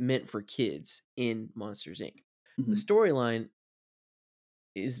is meant for kids in Monsters Inc. Mm-hmm. The storyline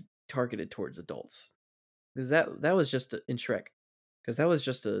is targeted towards adults. Because that was just in Shrek. Because that was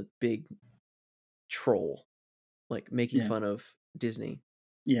just a big troll, like making fun of Disney.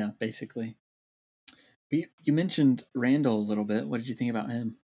 Yeah, basically. You mentioned Randall a little bit. What did you think about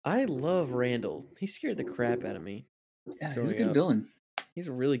him? I love Randall. He scared the crap out of me. Yeah, he's a good villain. He's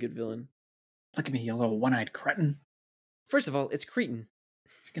a really good villain. Look at me, you little one-eyed cretin. First of all, it's cretin.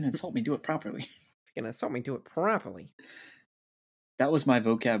 If you're going to insult me, do it properly. If you're going to insult me, do it properly. That was my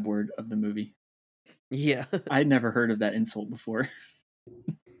vocab word of the movie. Yeah. I'd never heard of that insult before.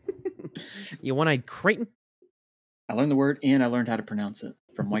 You one-eyed cretin? I learned the word, and I learned how to pronounce it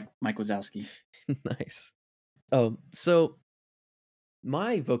from Mike Wazowski. Nice. So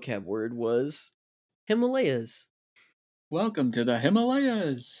my vocab word was Himalayas. Welcome to the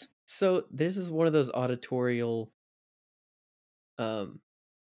Himalayas. So this is one of those auditorial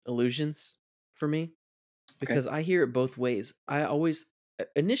illusions for me, because I hear it both ways.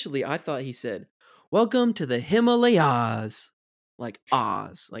 Initially I thought he said, "Welcome to the Himalayas," like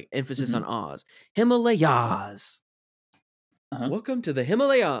Oz, like emphasis on Oz. Himalayas. Welcome to the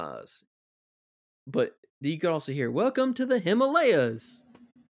Himalayas. But you could also hear, "Welcome to the Himalayas."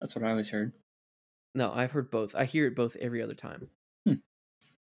 That's what I always heard. No, I've heard both. I hear it both every other time.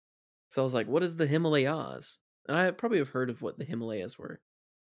 So I was like, what is the Himalayas? And I probably have heard of what the Himalayas were.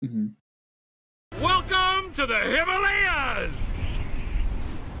 Mm-hmm. Welcome to the Himalayas!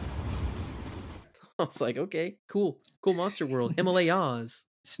 I was like, okay, cool monster world, Himalayas.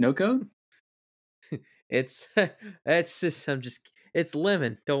 Snow cone? It's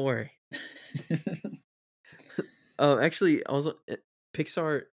lemon. Don't worry. Actually,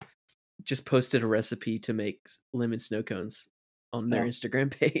 Pixar just posted a recipe to make lemon snow cones on their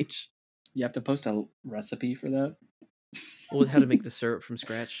Instagram page. You have to post a recipe for that? Well, how to make the syrup from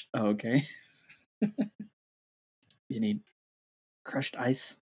scratch. Oh, okay. You need crushed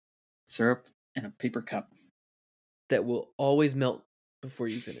ice, syrup, and a paper cup. That will always melt before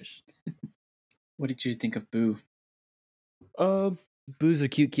you finish. What did you think of Boo? Boo's a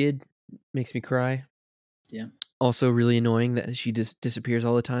cute kid. Makes me cry. Yeah. Also really annoying that she just disappears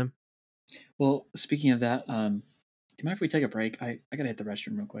all the time. Well, speaking of that, do you mind if we take a break? I gotta hit the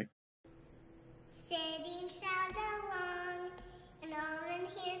restroom real quick. Sitting shout along, and all in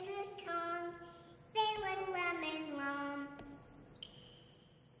here's this song. They went lemon lump.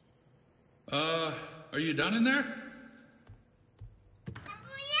 Are you done in there? Yeah.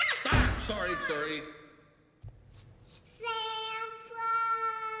 Ah, sorry. Sail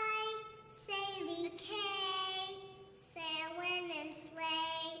fly, saily K, sailin' and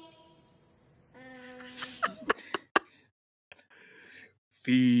sleigh.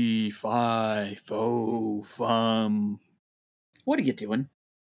 Fee, fi, fo, fum. What are you doing?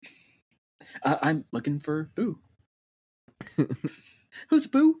 I'm looking for Boo. Who's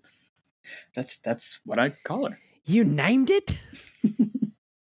Boo? That's what I call her. You named it?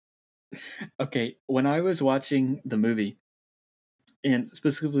 Okay, when I was watching the movie, and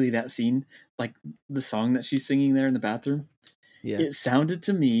specifically that scene, like the song that she's singing there in the bathroom, Yeah. it sounded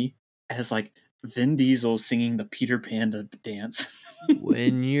to me as like Vin Diesel singing the Peter Panda dance.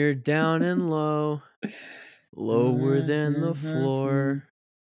 When you're down and low, lower than the floor,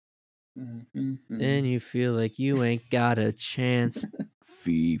 and you feel like you ain't got a chance.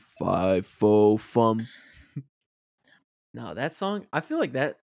 Fee, fi, fo, fum. No, that song, I feel like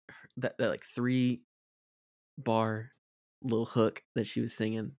that like 3-bar little hook that she was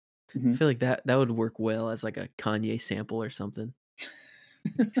singing, I feel like that would work well as like a Kanye sample or something.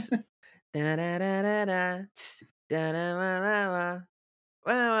 Da da da da da da da wa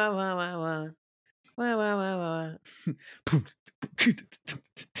wa wa wa wa wa wa wa wa wa wa.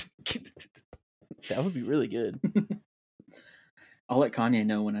 That would be really good. I'll let Kanye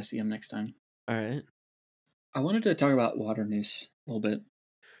know when I see him next time. All right. I wanted to talk about water news a little bit.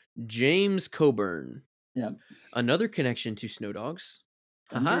 James Coburn. Yeah. Another connection to Snow Dogs.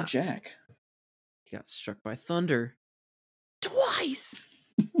 Thunder Jack. He got struck by thunder twice.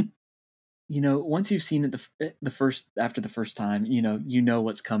 You know, once you've seen it after the first time, you know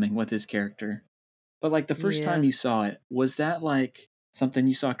what's coming with his character. But like the first time you saw it, was that like something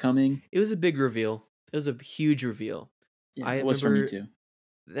you saw coming? It was a big reveal. It was a huge reveal. Yeah, it was for me too.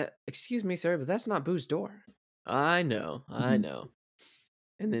 That, excuse me, sir, but that's not Boo's door. I know. And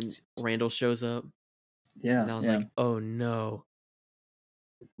then Randall shows up. Yeah. And I was like, oh no.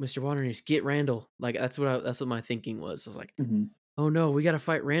 Mr. Waternews, get Randall. Like that's what my thinking was. I was like, oh no, we gotta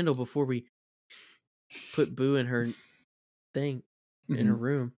fight Randall before we put Boo in her thing in her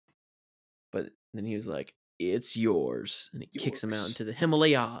room. But then he was like, it's yours. And he kicks him out into the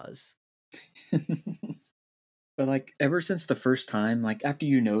Himalayas. But like ever since the first time, like after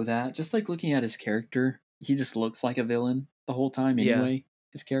you know that, just like looking at his character, he just looks like a villain the whole time anyway. Yeah.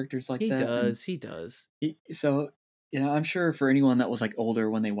 His character's like that. He does. So, I'm sure for anyone that was like older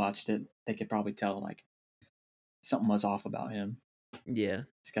when they watched it, they could probably tell like something was off about him. Yeah.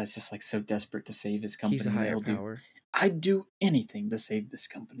 This guy's just like so desperate to save his company. He's a higher power. I'd do anything to save this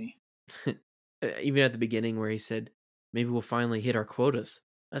company. Even at the beginning where he said, maybe we'll finally hit our quotas.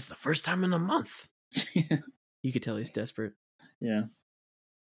 That's the first time in a month. Yeah. You could tell he's desperate. Yeah.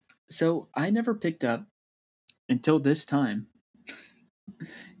 So I never picked up until this time,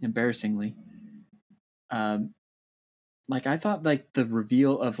 embarrassingly. Like I thought like the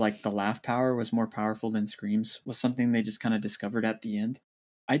reveal of like the laugh power was more powerful than screams was something they just kind of discovered at the end.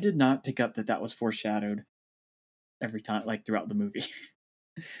 I did not pick up that was foreshadowed every time, like throughout the movie.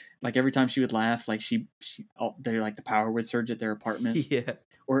 Like every time she would laugh, like they're like the power would surge at their apartment. Yeah.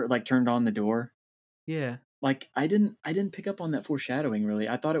 Or it like turned on the door. Yeah. Like I didn't pick up on that foreshadowing really.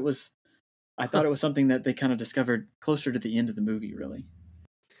 I thought it was something that they kind of discovered closer to the end of the movie, really.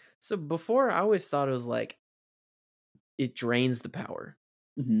 So before I always thought it was like it drains the power.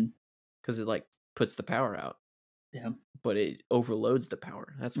 Because it like puts the power out. Yeah. But it overloads the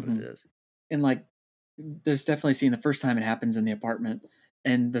power. That's what it is. And like there's definitely scene the first time it happens in the apartment,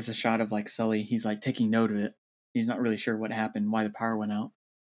 and there's a shot of like Sully, he's like taking note of it. He's not really sure what happened, why the power went out.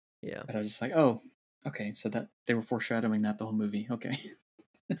 Yeah. But I was just like, oh, okay, so that they were foreshadowing that the whole movie. Okay.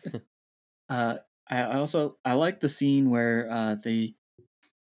 I like the scene where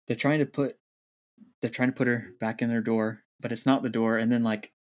they're trying to put her back in their door, but it's not the door, and then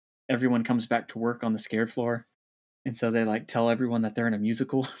like everyone comes back to work on the scared floor, and so they like tell everyone that they're in a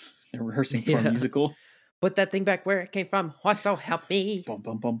musical. They're rehearsing for a musical. Put that thing back where it came from. Oh, so help me. Bum,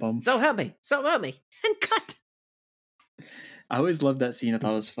 bum, bum, bum. So help me. And cut. I always loved that scene. I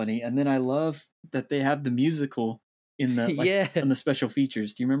thought it was funny. And then I love that they have the musical in the in the special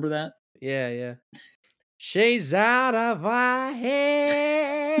features. Do you remember that? Yeah. She's out of our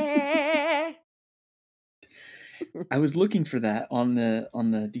hair. I was looking for that on the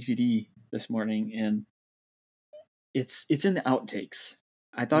DVD this morning, and it's in the outtakes.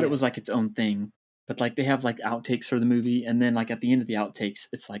 I thought it was like its own thing, but like they have like outtakes for the movie, and then like at the end of the outtakes,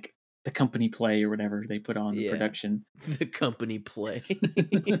 it's like the company play or whatever they put on the production. The company play.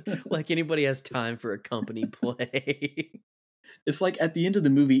 Like anybody has time for a company play. It's like at the end of the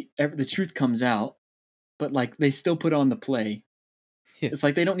movie, the truth comes out, but like they still put on the play. Yeah. It's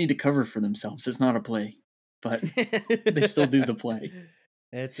like they don't need to cover for themselves. It's not a play, but they still do the play.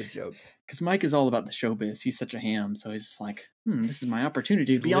 That's a joke. Because Mike is all about the showbiz. He's such a ham, so he's just like, this is my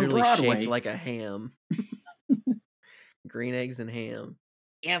opportunity to be on Broadway. Shaped like a ham. Green eggs and ham.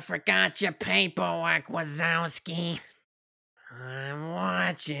 You forgot your paperwork, Wazowski. I'm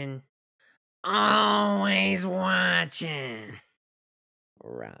watching. Always watching.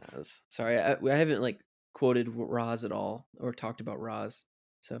 Roz. Sorry, I haven't like quoted Roz at all or talked about Roz,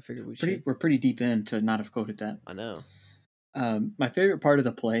 so I figured we should. We're pretty deep in to not have quoted that. I know. My favorite part of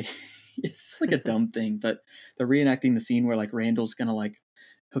the play, it's like a dumb thing, but they're reenacting the scene where like Randall's gonna like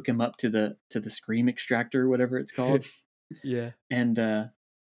hook him up to the scream extractor, whatever it's called. Yeah. And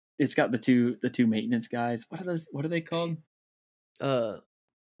it's got the two maintenance guys. What are they called?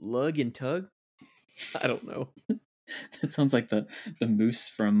 Lug and Tug? I don't know. That sounds like the moose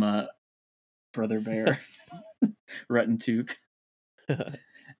from Brother Bear. Rut and Took. I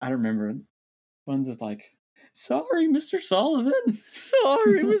don't remember. One's just like, sorry, Mr. Sullivan.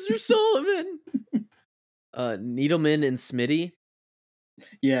 Sorry, Mr. Sullivan. Needleman and Smitty.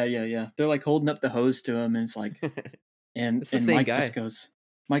 Yeah. They're like holding up the hose to him, and it's like, and same Mike guy.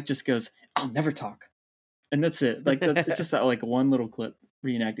 Mike just goes, I'll never talk. And that's it. Like, it's just that like one little clip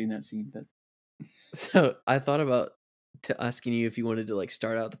reenacting that scene. But so I thought about asking you if you wanted to like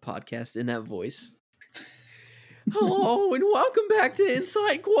start out the podcast in that voice. Hello and welcome back to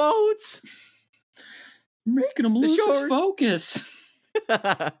Inside Quotes. Making him lose his focus.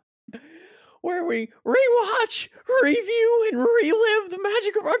 Where we rewatch, review, and relive the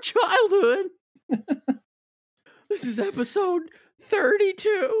magic of our childhood. This is episode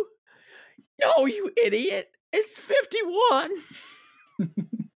 32. No, you idiot. It's 51.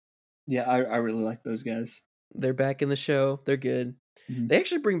 Yeah, I really like those guys. They're back in the show. They're good. Mm-hmm. They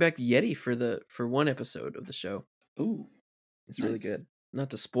actually bring back the Yeti for one episode of the show. Ooh. It's really good. Not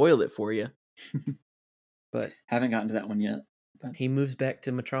to spoil it for you. But haven't gotten to that one yet. But he moves back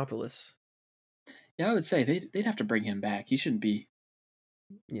to Metropolis. Yeah, I would say they'd have to bring him back. He shouldn't be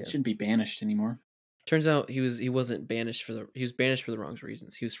banished anymore. Turns out he was banished for the wrong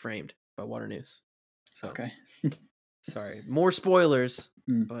reasons. He was framed by Water News. So, okay. Sorry. More spoilers,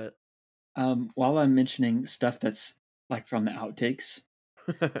 but while I'm mentioning stuff that's like from the outtakes,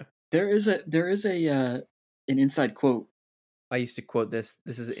 there is an inside quote. I used to quote this.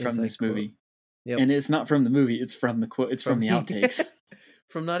 This is from this quote. movie. Yep. And it's not from the movie, it's from the quote. It's from the outtakes.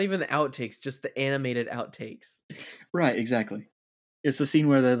 From not even the outtakes, just the animated outtakes. Right, exactly. It's the scene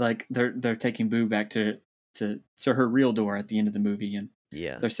where they're taking Boo back to her real door at the end of the movie, and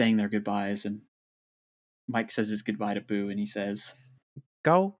they're saying their goodbyes, and Mike says his goodbye to Boo, and he says,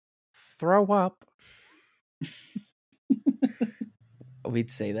 "Go throw up."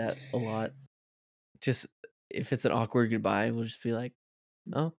 We'd say that a lot. Just if it's an awkward goodbye, we'll just be like,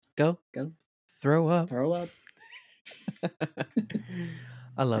 "Oh, go throw up."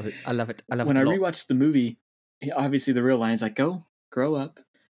 I love it. When I rewatched the movie, obviously the real line is like, "Go grow up,"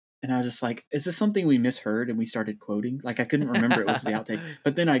 and I was just like, "Is this something we misheard?" And we started quoting. Like I couldn't remember it was the outtake,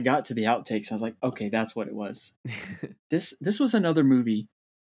 but then I got to the outtakes. I was like, "Okay, that's what it was." This was another movie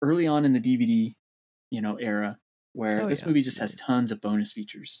early on in the DVD, era where this movie just has tons of bonus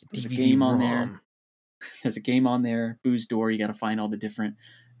features. There's a game on there. There's a game on there. Boo's door. You got to find all the different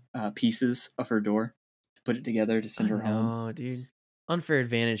pieces of her door to put it together to send her home. Oh, dude. Unfair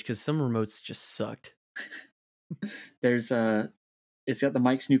advantage because some remotes just sucked. There's it's got the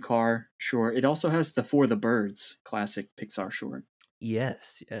Mike's New Car short. It also has the For the Birds classic Pixar short.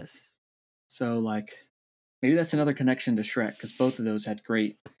 Yes. So like maybe that's another connection to Shrek because both of those had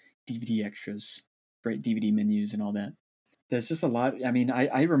great DVD extras, great DVD menus and all that. There's just a lot. I mean,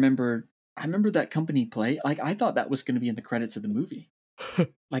 I remember that company play. Like I thought that was going to be in the credits of the movie.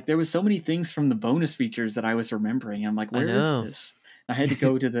 Like there was so many things from the bonus features that I was remembering. I'm like, where is this? I had to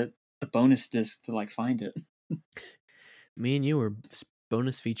go to the bonus disc to like find it. Me and you were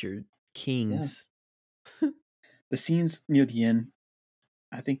bonus feature kings. Yeah. The scenes near the end,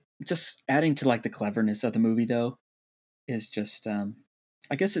 I think just adding to like the cleverness of the movie though, is just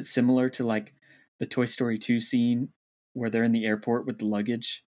I guess it's similar to like the Toy Story 2 scene where they're in the airport with the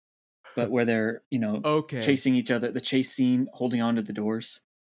luggage, but where they're, chasing each other, the chase scene, holding on to the doors.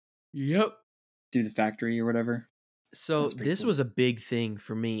 Yep. Through the factory or whatever. So this was a big thing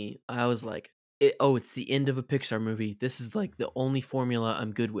for me. I was like, it's the end of a Pixar movie. This is like the only formula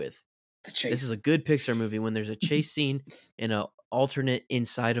I'm good with. The chase. This is a good Pixar movie when there's a chase scene in an alternate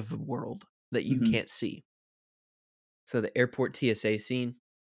inside of a world that you can't see. So the airport TSA scene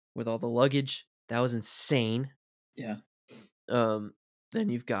with all the luggage, that was insane. Yeah. Then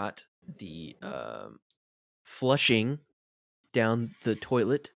you've got the flushing down the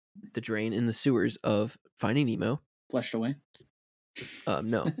toilet, the drain in the sewers of Finding Nemo. Flushed away.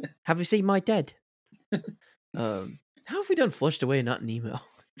 No. Have you seen my dad? How have we done Flushed Away and not Nemo?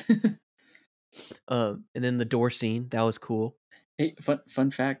 And then the door scene, that was cool. Hey,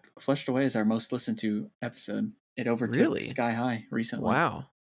 fun fact, Flushed Away is our most listened to episode. It overtook Sky High recently. Wow.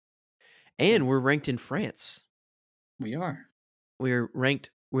 And we're ranked in France. We are. We're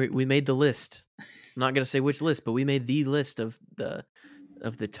ranked. We made the list. I'm not gonna say which list, but we made the list of the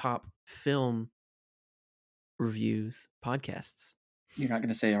top film reviews podcasts. You're not going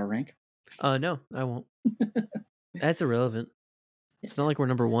to say our rank? No, I won't. That's irrelevant. It's not like we're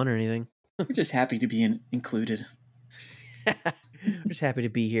number one or anything. We're just happy to be included. I'm just happy to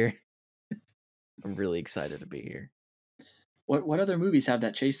be here. I'm really excited to be here. What other movies have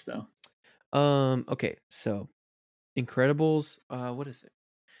that chase though? Okay, so Incredibles. What is it?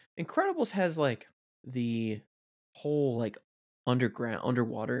 Incredibles has like the whole like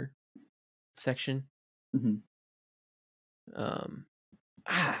underwater section. Mm-hmm.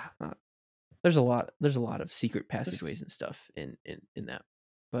 There's a lot of secret passageways and stuff in that.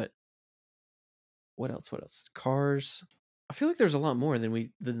 But what else? Cars. I feel like there's a lot more than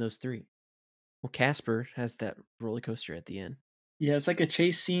those three. Well, Casper has that roller coaster at the end. Yeah, it's like a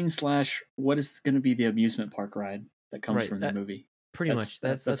chase scene / what is going to be the amusement park ride that comes from the movie. Pretty much.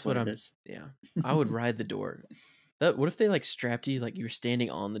 That's what it is. Yeah, I would ride the door. What if they like strapped you, like you were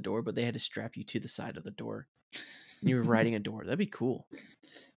standing on the door, but they had to strap you to the side of the door, and you were riding a door? That'd be cool.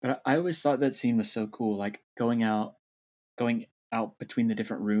 But I always thought that scene was so cool, like going out between the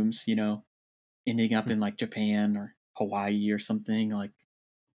different rooms, ending up in like Japan or Hawaii or something. Like,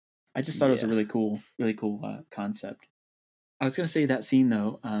 I just thought it was a really cool concept. I was gonna say that scene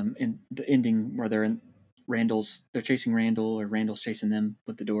though, in the ending where they're chasing Randall, or Randall's chasing them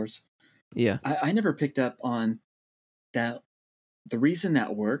with the doors. Yeah, I never picked up on that. The reason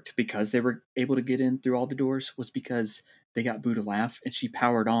that worked, because they were able to get in through all the doors, was because they got Boo to laugh and she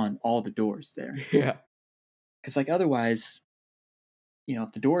powered on all the doors there. Yeah. Because like otherwise,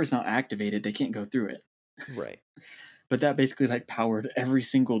 if the door is not activated, they can't go through it. Right. But that basically like powered every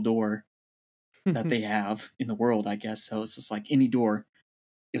single door that they have in the world, I guess. So it's just like any door,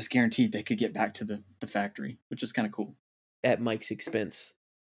 it was guaranteed they could get back to the factory, which is kind of cool. At Mike's expense.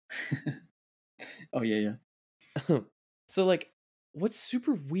 Oh, yeah. So like, what's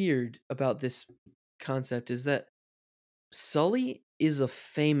super weird about this concept is that Sully is a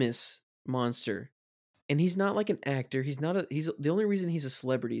famous monster, and he's not like an actor. He's the only reason he's a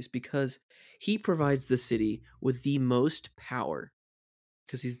celebrity is because he provides the city with the most power,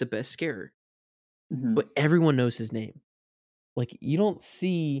 because he's the best scarer. Mm-hmm. But everyone knows his name. Like, you don't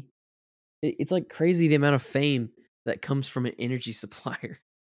see, it's like crazy the amount of fame that comes from an energy supplier.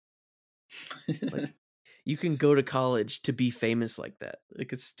 Like, you can go to college to be famous like that.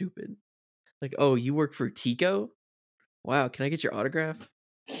 Like, it's stupid. Like, oh, you work for Tico? Wow, can I get your autograph?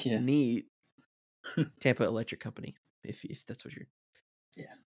 Yeah. Neat. Tampa Electric Company, if that's what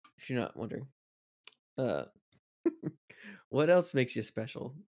if you're not wondering. What else makes you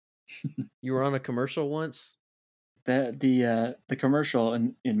special? You were on a commercial once? The commercial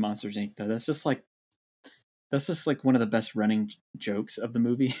in Monsters Inc. though, that's just like one of the best running jokes of the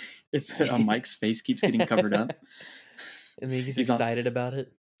movie. It's Mike's face keeps getting covered up. And he's excited about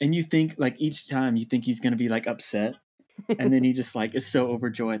it. And you think, like, each time you think he's going to be, like, upset. And then he just, like, is so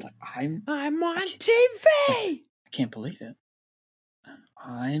overjoyed. Like, I'm on TV! I can't believe it.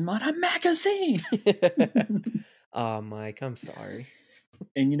 I'm on a magazine! Oh, Mike, I'm sorry.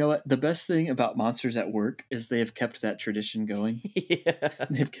 And you know what? The best thing about Monsters at Work is they have kept that tradition going. Yeah.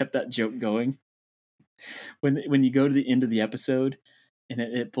 They've kept that joke going. When you go to the end of the episode and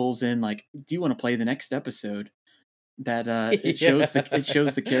it pulls in, like, do you want to play the next episode? That it shows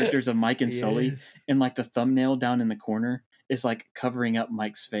the characters of Mike and Sully, and like the thumbnail down in the corner is like covering up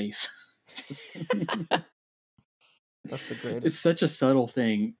Mike's face. That's the greatest. It's such a subtle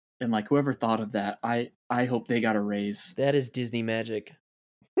thing, and like whoever thought of that, I hope they got a raise. That is Disney magic.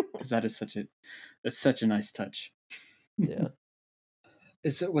 Because that's such a nice touch. Yeah.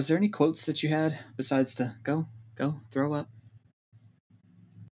 Was there any quotes that you had besides the go throw up?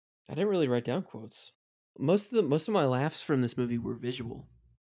 I didn't really write down quotes. Most of my laughs from this movie were visual.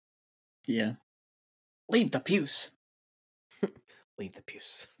 Yeah. Leave the puce. Leave the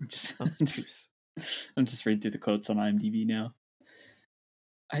puce. I'm just reading through the quotes on IMDb now.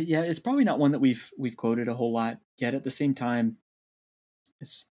 Yeah, it's probably not one that we've quoted a whole lot yet. At the same time,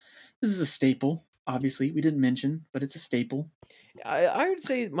 this is a staple. Obviously, we didn't mention, but it's a staple. I would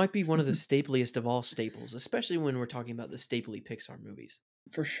say it might be one of the stapliest of all staples, especially when we're talking about the stapley Pixar movies.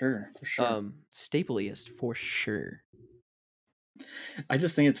 For sure. Stapliest for sure. I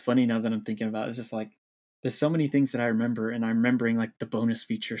just think it's funny now that I'm thinking about it. It's just like there's so many things that I remember, and I'm remembering like the bonus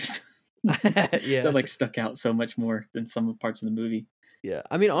features. Yeah. That like stuck out so much more than some parts of the movie. Yeah.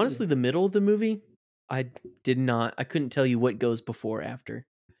 I mean, honestly, the middle of the movie, I couldn't tell you what goes before or after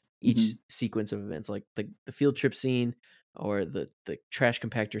each sequence of events. Like the field trip scene, or the trash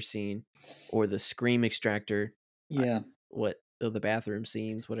compactor scene, or the scream extractor. Yeah. The bathroom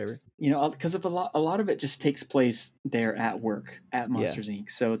scenes, whatever. Because of a lot of it just takes place there at work at Monsters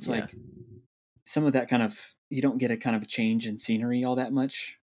Inc. So it's like some of that kind of, you don't get a kind of a change in scenery all that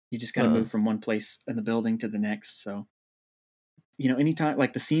much. You just kind of move from one place in the building to the next. So, anytime,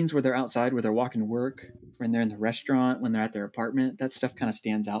 like the scenes where they're outside, where they're walking to work, when they're in the restaurant, when they're at their apartment, that stuff kind of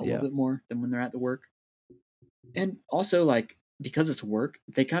stands out a little bit more than when they're at the work. And also, like, because it's work,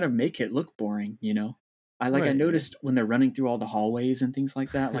 they kind of make it look boring, I noticed when they're running through all the hallways and things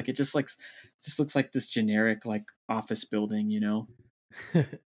like that, like it just looks like this generic like office building,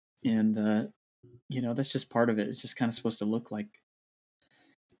 and that's just part of it. It's just kind of supposed to look like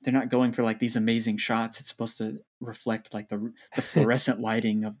they're not going for like these amazing shots. It's supposed to reflect like the fluorescent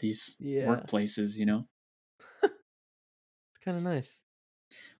lighting of these workplaces, It's kind of nice.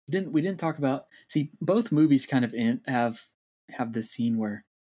 We didn't talk about, both movies kind of have this scene where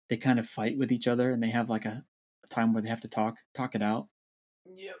they kind of fight with each other, and they have like a time where they have to talk it out.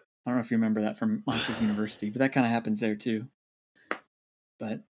 Yep. I don't know if you remember that from Monsters University, but that kind of happens there too.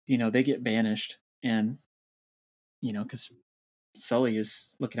 But they get banished, and because Sully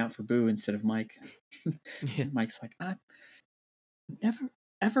is looking out for Boo instead of Mike. Mike's like, I'm never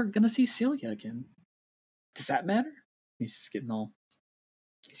ever gonna see Celia again. Does that matter? He's just getting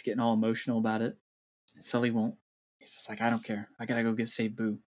all emotional about it. And Sully won't. He's just like, I don't care. I gotta go save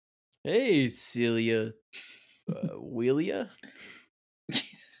Boo. Hey, Celia. Wheelia?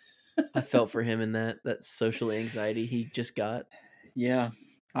 I felt for him in that social anxiety he just got. Yeah.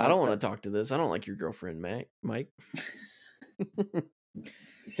 I don't want to talk to this. I don't like your girlfriend, Mike.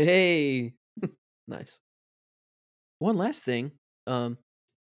 Hey. Nice. One last thing. The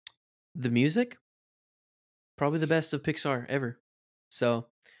music, probably the best of Pixar ever. So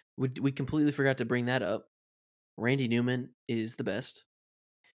we completely forgot to bring that up. Randy Newman is the best.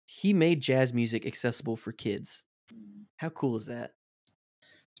 He made jazz music accessible for kids. How cool is that?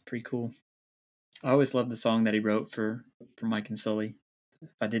 It's pretty cool. I always loved the song that he wrote for Mike and Sully. If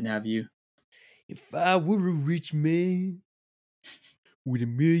I Didn't Have You. If I were a rich man with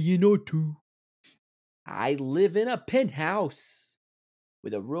 $1 million or $2 million, I'd live in a penthouse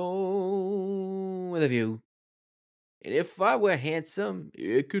with a room with a view. And if I were handsome,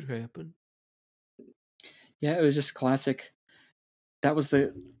 it could happen. Yeah, it was just classic. That was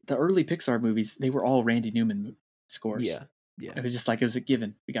the early Pixar movies. They were all Randy Newman scores. Yeah. It was just like, it was a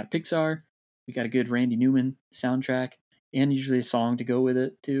given. We got Pixar, we got a good Randy Newman soundtrack, and usually a song to go with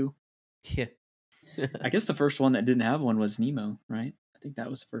it too. Yeah. I guess the first one that didn't have one was Nemo, right? I think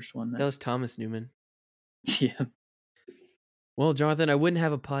that was the first one. That was Thomas Newman. Yeah. Well, Jonathan, I wouldn't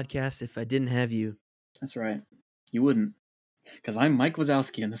have a podcast if I didn't have you. That's right. You wouldn't. Because I'm Mike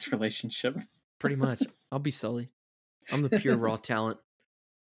Wazowski in this relationship. Pretty much. I'll be Sully. I'm the pure raw talent.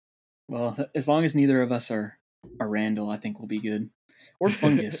 Well, as long as neither of us are Randall, I think we'll be good. Or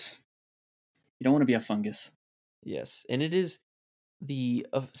Fungus. You don't want to be a fungus. Yes. And it is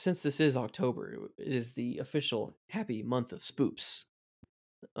since this is October, it is the official happy month of spoops.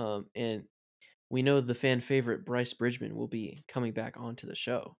 And we know the fan favorite Bryce Bridgman will be coming back onto the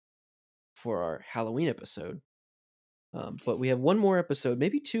show for our Halloween episode. But we have one more episode,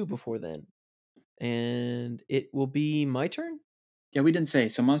 maybe two before then. And it will be my turn? Yeah, we didn't say.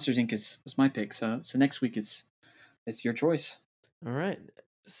 So Monsters Inc. was my pick. So next week it's your choice. All right.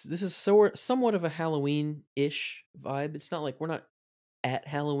 This is somewhat of a Halloween-ish vibe. It's not like we're not at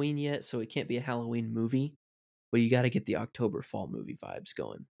Halloween yet, so it can't be a Halloween movie. But you got to get the October fall movie vibes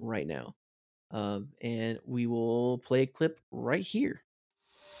going right now. And we will play a clip right here.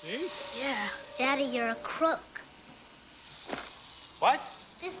 See? Yeah, Daddy, you're a crook. What?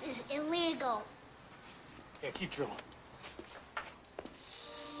 This is illegal. Yeah, keep drilling.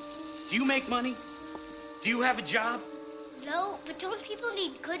 Do you make money? Do you have a job? No, but don't people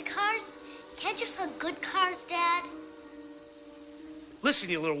need good cars? Can't you sell good cars, Dad? Listen,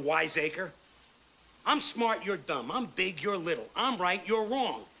 you little wiseacre. I'm smart, you're dumb. I'm big, you're little. I'm right, you're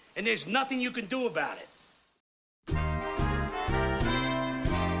wrong. And there's nothing you can do about it.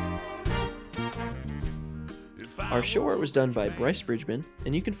 Our show art was done by Bryce Bridgman,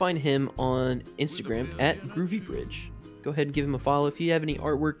 and you can find him on Instagram at GroovyBridge. Go ahead and give him a follow. If you have any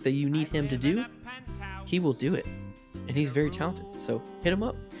artwork that you need him to do, he will do it. And he's very talented, so hit him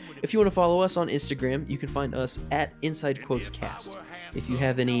up. If you want to follow us on Instagram, you can find us at Inside Quotes Cast. If you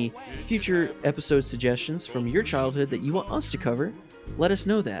have any future episode suggestions from your childhood that you want us to cover, let us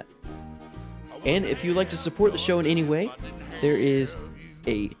know that. And if you'd like to support the show in any way, there is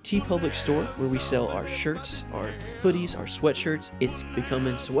a TeePublic store where we sell our shirts, our hoodies, our sweatshirts. It's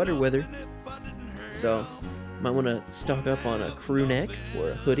becoming sweater weather. So Might want to stock up on a crew neck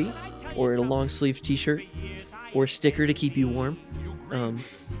or a hoodie or a long sleeve t-shirt or a sticker to keep you warm.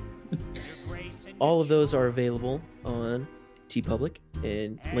 All of those are available on TeePublic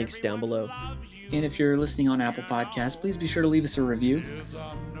and links down below. And if you're listening on Apple Podcasts, please be sure to leave us a review.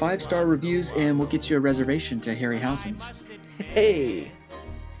 5-star reviews and we'll get you a reservation to Harryhausen's. Hey!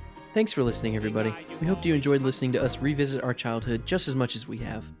 Thanks for listening, everybody. We hope you enjoyed listening to us revisit our childhood just as much as we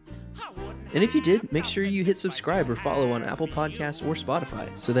have. And if you did, make sure you hit subscribe or follow on Apple Podcasts or Spotify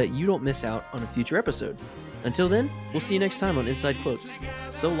so that you don't miss out on a future episode. Until then, we'll see you next time on Inside Quotes.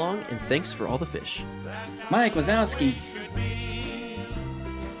 So long, and thanks for all the fish. Mike Wazowski.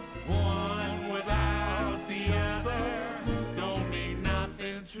 One without the other don't mean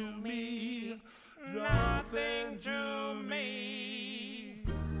nothing to me. Nothing to me.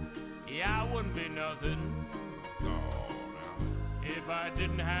 Yeah, I wouldn't be nothing. Oh, no. If I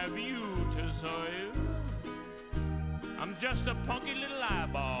didn't have you to serve. I'm just a punky little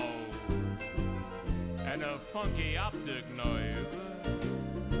eyeball and a funky optic nerve.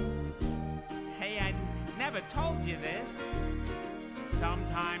 Hey, I never told you this.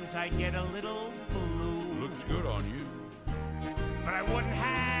 Sometimes I get a little blue. Looks good on you. But I wouldn't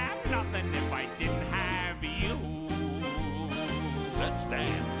have nothing if I didn't have you. Let's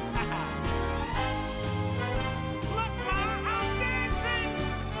dance. Look, Ma, I'm dancing.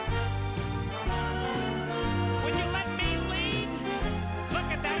 Would you let me lead? Look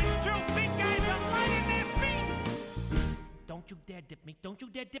at that, it's true. Big guys are lighting their feet. Don't you dare dip me. Don't you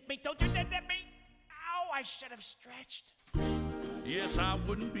dare dip me. Don't you dare dip me. Ow, I should have stretched. Yes, I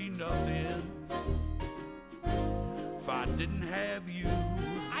wouldn't be nothing if I didn't have you.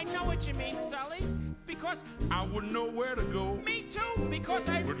 I know what you mean, Sully, because I wouldn't know where to go. Me too, because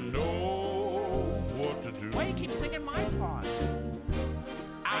I wouldn't know what to do. Why you keep singing my part?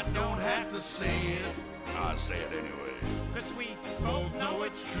 I don't have to say it. I say it anyway. 'Cause we both know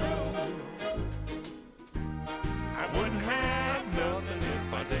it's true.